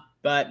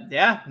 But,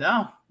 yeah,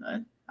 no,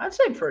 I'd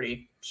say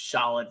pretty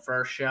solid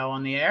first show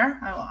on the air.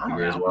 I don't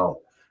know. As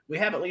well. We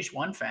have at least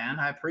one fan.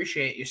 I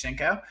appreciate you,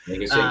 Cinco.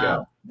 Thank you,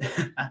 Cinco.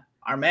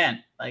 Our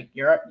man, like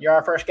you're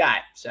our first guy.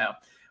 So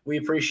we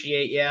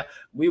appreciate you.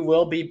 We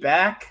will be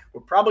back.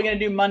 We're probably going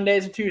to do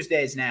Mondays and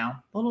Tuesdays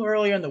now. A little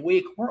earlier in the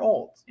week. We're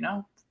old, you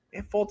know. We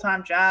have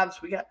full-time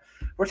jobs.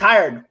 We're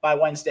tired by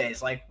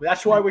Wednesdays. Like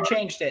that's why we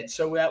changed it.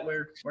 So that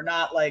we're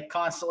not like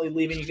constantly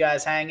leaving you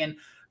guys hanging.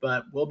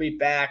 But we'll be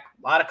back.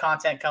 A lot of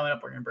content coming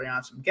up. We're going to bring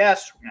on some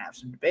guests. We're going to have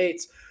some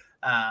debates.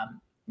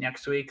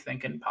 Next week,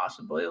 thinking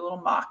possibly a little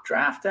mock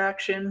draft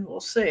action. We'll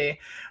see.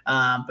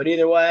 But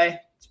either way,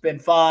 it's been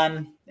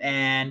fun.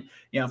 And,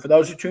 you know, for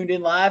those who tuned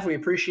in live, we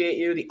appreciate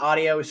you. The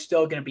audio is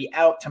still going to be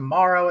out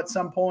tomorrow at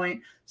some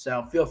point.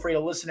 So feel free to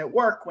listen at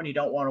work when you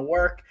don't want to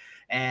work.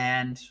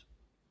 And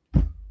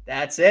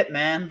that's it,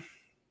 man.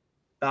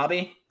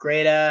 Bobby,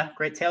 great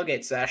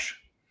tailgate sesh.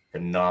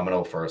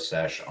 Phenomenal first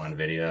sesh on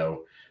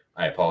video.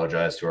 I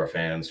apologize to our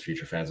fans,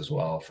 future fans as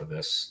well, for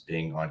this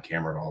being on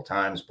camera at all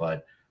times,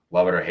 but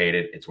love it or hate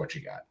it, it's what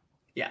you got.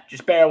 Yeah,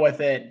 just bear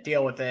with it,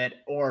 deal with it,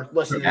 or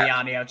listen to the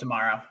audio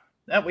tomorrow.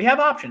 We have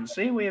options.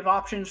 See, we have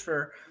options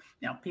for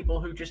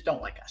people who just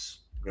don't like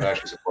us. We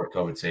actually support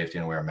COVID safety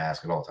and wear a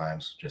mask at all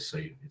times, just so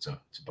it's a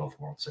both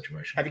world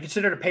situation. Have you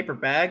considered a paper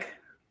bag?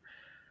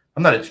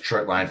 I'm not a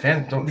Detroit Lion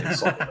fan. Don't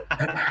insult me.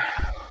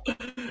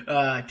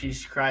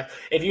 Jesus Christ!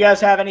 If you guys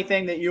have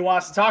anything that you want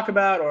us to talk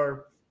about,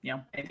 or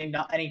anything,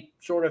 any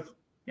sort of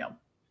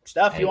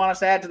stuff you want us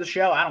to add to the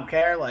show, I don't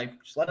care. Like,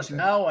 just let us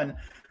know. And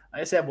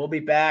like I said, we'll be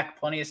back.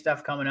 Plenty of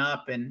stuff coming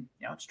up, and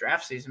it's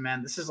draft season,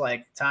 man. This is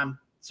like time.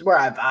 This is where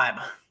I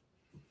vibe.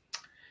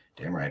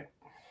 Damn right.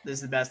 This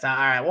is the best time.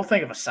 All right, we'll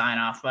think of a sign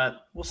off,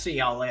 but we'll see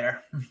y'all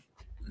later.